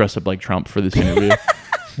I did dress up like Trump for this interview,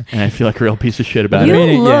 and I feel like a real piece of shit about You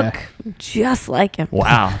it. look just like him.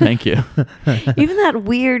 Wow. Thank you. Even that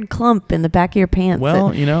weird clump in the back of your pants Well,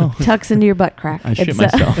 that you know, tucks into your butt crack. I shit It's,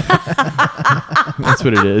 myself. That's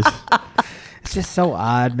what it is. It's just so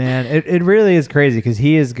odd, man. It really is crazy because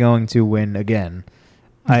he is going to win again.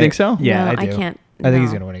 You think so? Yeah, No, I do. I can't. I think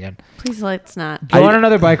he's no. going to win again. Please let's not. Go on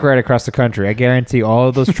another bike ride across the country. I guarantee all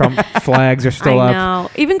of those Trump flags are still I up.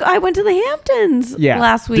 know. Even I went to the Hamptons Yeah.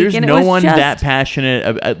 last week, There's and no it was one just, that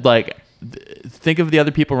passionate. Like, think of the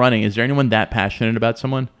other people running. Is there anyone that passionate about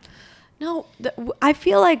someone? No, I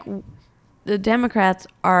feel like the Democrats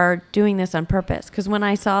are doing this on purpose. Because when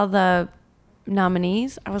I saw the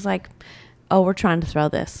nominees, I was like, "Oh, we're trying to throw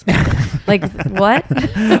this." Like what?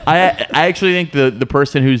 I actually think the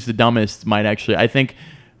person who's the dumbest might actually. I think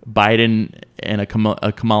Biden and a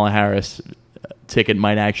Kamala Harris ticket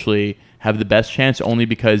might actually have the best chance, only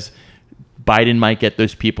because Biden might get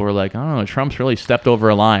those people who are like, I don't know, Trump's really stepped over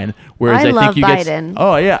a line. Whereas I I love think you Biden. get.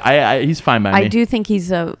 Oh yeah, he's fine by me. I do think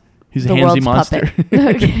he's He's a the handsy world's monster.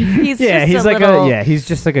 puppet. he's Yeah, just he's a like little, he's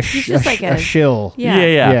just like he's just like a a- shill. Yeah.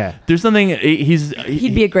 Yeah. There's nothing.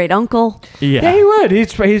 He'd be a great uncle. Yeah, he would.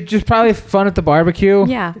 He's just probably fun at the barbecue.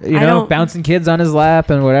 Yeah, you I know, don't- bouncing kids on his lap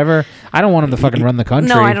and whatever. I don't want him to fucking run the country.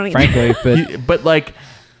 No, I don't either. frankly. But But like,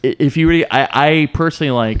 if you really, I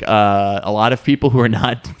personally like a lot of people who are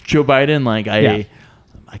not Joe Biden. Like Yeah.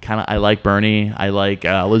 I like Bernie. I like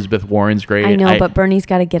Elizabeth Warren's great. I know, but Bernie's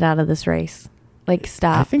got to get out of this race. Like, I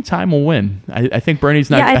stop. think time will win. I think Bernie's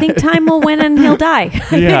not. Yeah, I think time will win and he'll die. I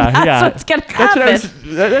think Yeah, that's yeah. what's gonna That's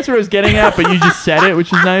happen. what I was getting at, but you just said it, which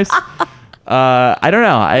is nice. I don't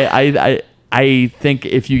know. I think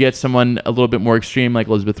if you get someone a little bit more extreme like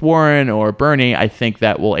Elizabeth Warren or Bernie, I think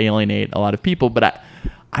that will alienate a lot of people. But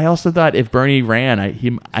I also thought if Bernie ran,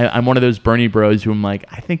 I'm one of those Bernie bros who I'm like,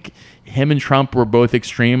 I think him and Trump were both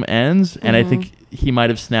extreme ends, and I think he might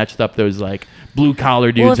have snatched up those like blue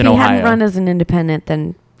collar dudes Well, if in he Ohio. hadn't run as an independent,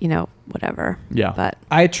 then whatever. Yeah. But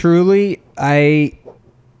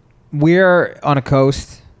we're on a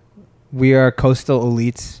coast. We are coastal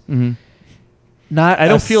elites. Mhm. Not I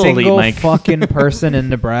don't a feel elite, single Mike. fucking person in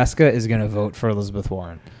Nebraska is going to vote for Elizabeth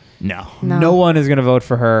Warren. No. No one is going to vote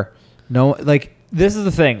for her. No, like this is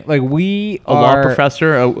the thing. Like we A law are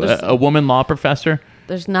professor, a woman law professor.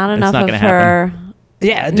 there's not It's enough not of gonna her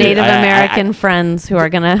Yeah, dude, Native I- American friends who are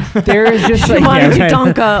gonna. there is just She like wanted yeah, to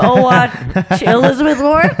right. Donka. Oh, what? Elizabeth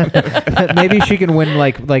Warren? Maybe she can win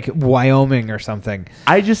like Wyoming or something.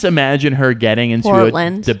 I just imagine her getting into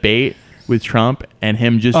Portland. a debate with Trump and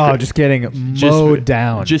him just Just getting mowed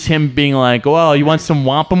down. Just him being like, "Well, you want some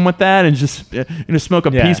wampum with that?" and just smoke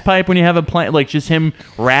a Yeah. peace pipe when you have a plant. Like just him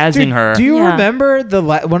razzing Dude, her. do you Yeah. remember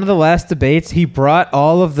one of the last debates? He brought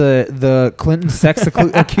all of the Clinton sex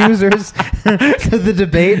accusers to the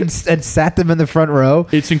debate and sat them in the front row.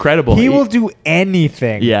 It's incredible. He will do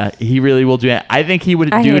anything. Yeah, he really will do it. I think he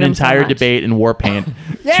would I do hate an him so entire much. debate in war paint.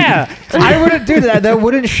 Yeah, I wouldn't do that. That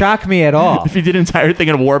wouldn't shock me at all. If he did an entire thing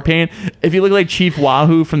in war paint, if you look like Chief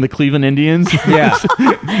Wahoo from the Cleveland Indians, Yeah,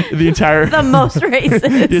 the entire The most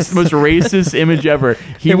racist. this most racist image ever.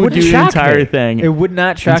 He it would wouldn't do the shock entire me. thing. It would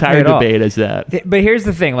not shock entire me at all. debate as that. But here's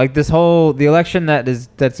the thing: like the election that's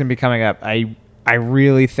gonna be coming up, I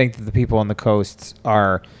really think that the people on the coasts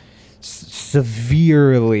are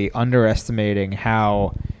severely underestimating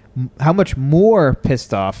how much more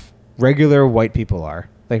pissed off regular white people are.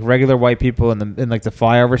 Like regular white people in like the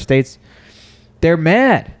flyover states, they're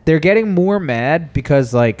mad. They're getting more mad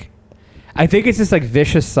because like I think it's this like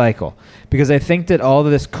vicious cycle because I think that all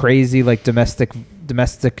of this crazy like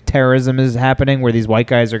domestic terrorism is happening where these white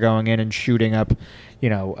guys are going in and shooting up,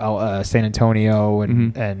 San Antonio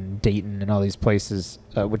and Dayton and all these places,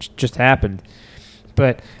 which just happened.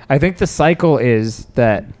 But I think the cycle is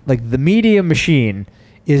that like the media machine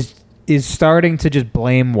is starting to just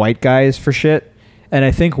blame white guys for shit. And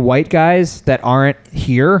I think white guys that aren't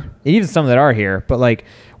here, even some that are here, but like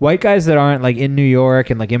white guys that aren't like in New York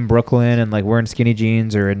and like in Brooklyn and like wearing skinny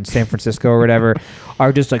jeans or in San Francisco or whatever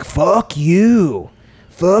are just like, fuck you,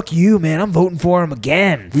 man, I'm voting for him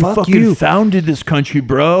again. We fuck fucking you. founded this country,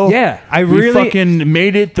 bro. Yeah, We fucking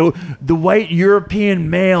made it. The white European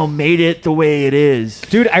male made it the way it is.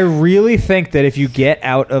 Dude, I really think that if you get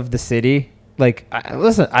out of the city, like,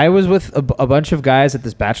 listen, I was with a bunch of guys at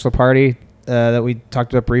this bachelor party that we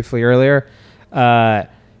talked about briefly earlier.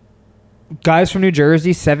 Guys from New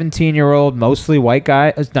Jersey, 17-year-old, mostly white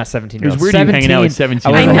guy. Not 17-year-old. It was weird you hanging out with 17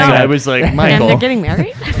 I year olds. know. I was like, And Michael. they're getting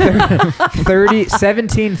married.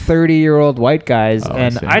 30-year-old white guys. Oh, I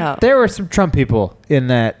And see. Oh. there were some Trump people in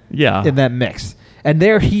that mix. And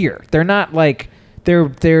they're here. They're not like,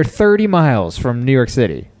 they're 30 miles from New York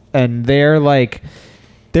City. And they're like,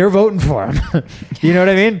 they're voting for him. You know what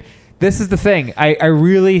I mean? This is the thing. I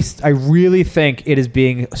really think it is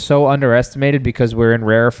being so underestimated because we're in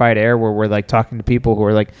rarefied air where we're like talking to people who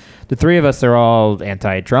are like, the three of us are all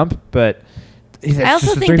anti-Trump, but it's I also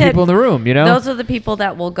just the think three that people in the room, you know? Those are the people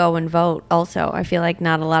that will go and vote. Also, I feel like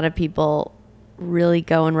not a lot of people really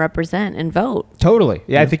go and represent and vote. Totally.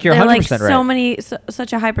 Yeah, I think you're They're 100% like right.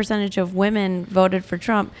 such a high percentage of women voted for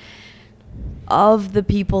Trump. Of the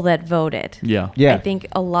people that voted, Yeah. Yeah. I think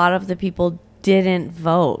a lot of the people didn't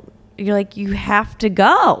vote. You're like, you have to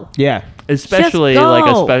go. Yeah. Especially Just like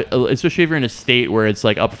go. especially if you're in a state where it's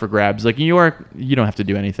like up for grabs. Like New York, you don't have to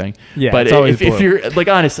do anything. Yeah, but it's always if blue. you're like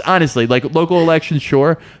honestly, like local elections,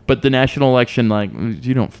 sure, but the national election, like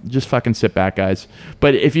you don't just fucking sit back, guys.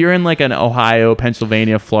 But if you're in like an Ohio,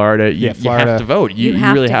 Pennsylvania, Florida, you Florida. have to vote. You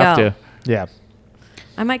have really to have go. to. Yeah.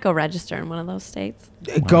 I might go register in one of those states.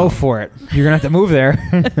 Go for it. You're going to have to move there,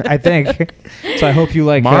 I think. So I hope you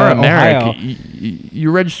like Mara Ohio. Merrick,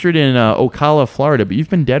 you registered in Ocala, Florida, but you've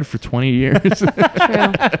been dead for 20 years. True.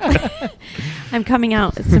 I'm coming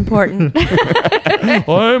out. It's important.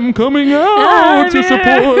 I'm coming out to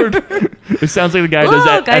support. It sounds like the guy who does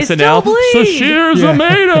Look, that I still SNL. bleed. Sashir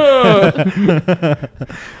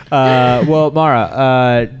Zameda. Well,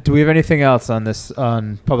 Mara, do we have anything else on this,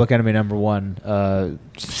 on Public Enemy number 1?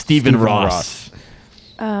 Stephen Ross.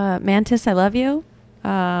 Mantis, I love you.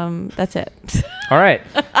 That's it. All right.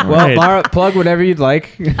 Well, right. Mara, plug whatever you'd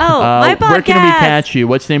like. Oh, my podcast. Where can we catch you?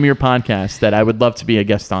 What's the name of your podcast that I would love to be a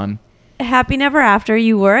guest on? Happy Never After.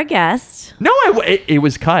 You were a guest. No, it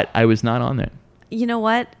was cut. I was not on there. You know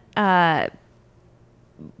what?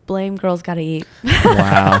 Blame Girls Gotta Eat.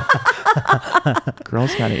 Wow.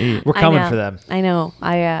 Girls gotta eat. We're I coming know. for them. I know.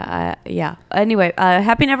 Yeah. Anyway,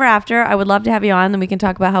 Happy Never After. I would love to have you on, then we can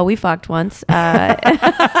talk about how we fucked once. No,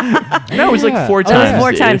 it was like 4 It times. was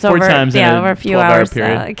four times Four over. times in over a few 12-hour hours.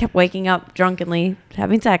 period. I kept waking up drunkenly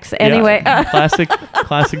having sex. Yeah. Anyway,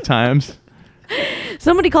 classic times.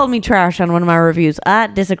 somebody called me trash on one of my reviews. I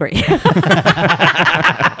disagree.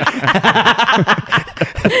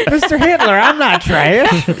 Mr. Hitler, I'm not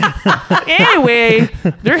trash. Anyway,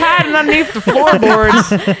 they're hiding underneath the floorboards.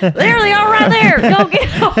 There they are, right there. Go get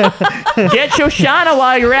them. Get Shoshana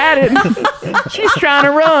while you're at it. She's trying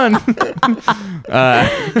to run.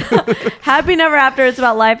 Happy Never After. It's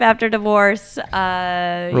about life after divorce.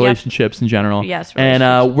 Relationships in general. Yes, And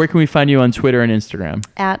relationships. where can we find you on Twitter and Instagram?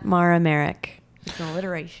 At Mara Merrick. It's an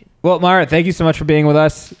alliteration. Well, Mara, thank you so much for being with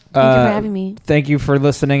us. Thank you for having me. Thank you for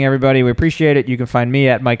listening, everybody. We appreciate it. You can find me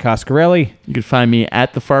at Mike Coscarelli. You can find me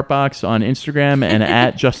at the Fartbox on Instagram and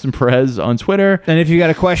at Justin Perez on Twitter. And if you got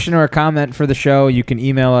a question or a comment for the show, you can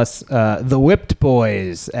email us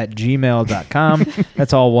thewhippedboys@gmail.com.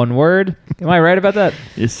 That's all one word. Am I right about that?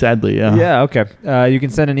 Yes, sadly, yeah. Yeah, okay. You can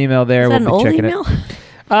send an email there. Is that We'll an be old checking email? it.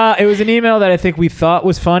 It was an email that I think we thought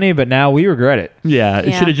was funny, but now we regret it. Yeah, it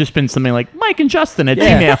Yeah. should have just been something like Mike and Justin at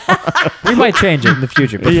Yeah. Gmail. We might change it in the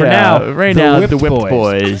future, but for Yeah, now, right now, the Whipped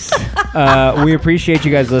Boys. We appreciate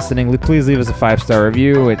you guys listening. Please leave us a 5-star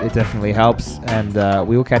review. It definitely helps, and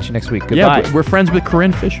we will catch you next week. Goodbye. Yeah, we're friends with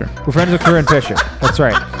Corinne Fisher. We're friends with Corinne Fisher. That's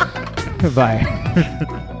right.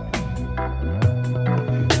 Goodbye.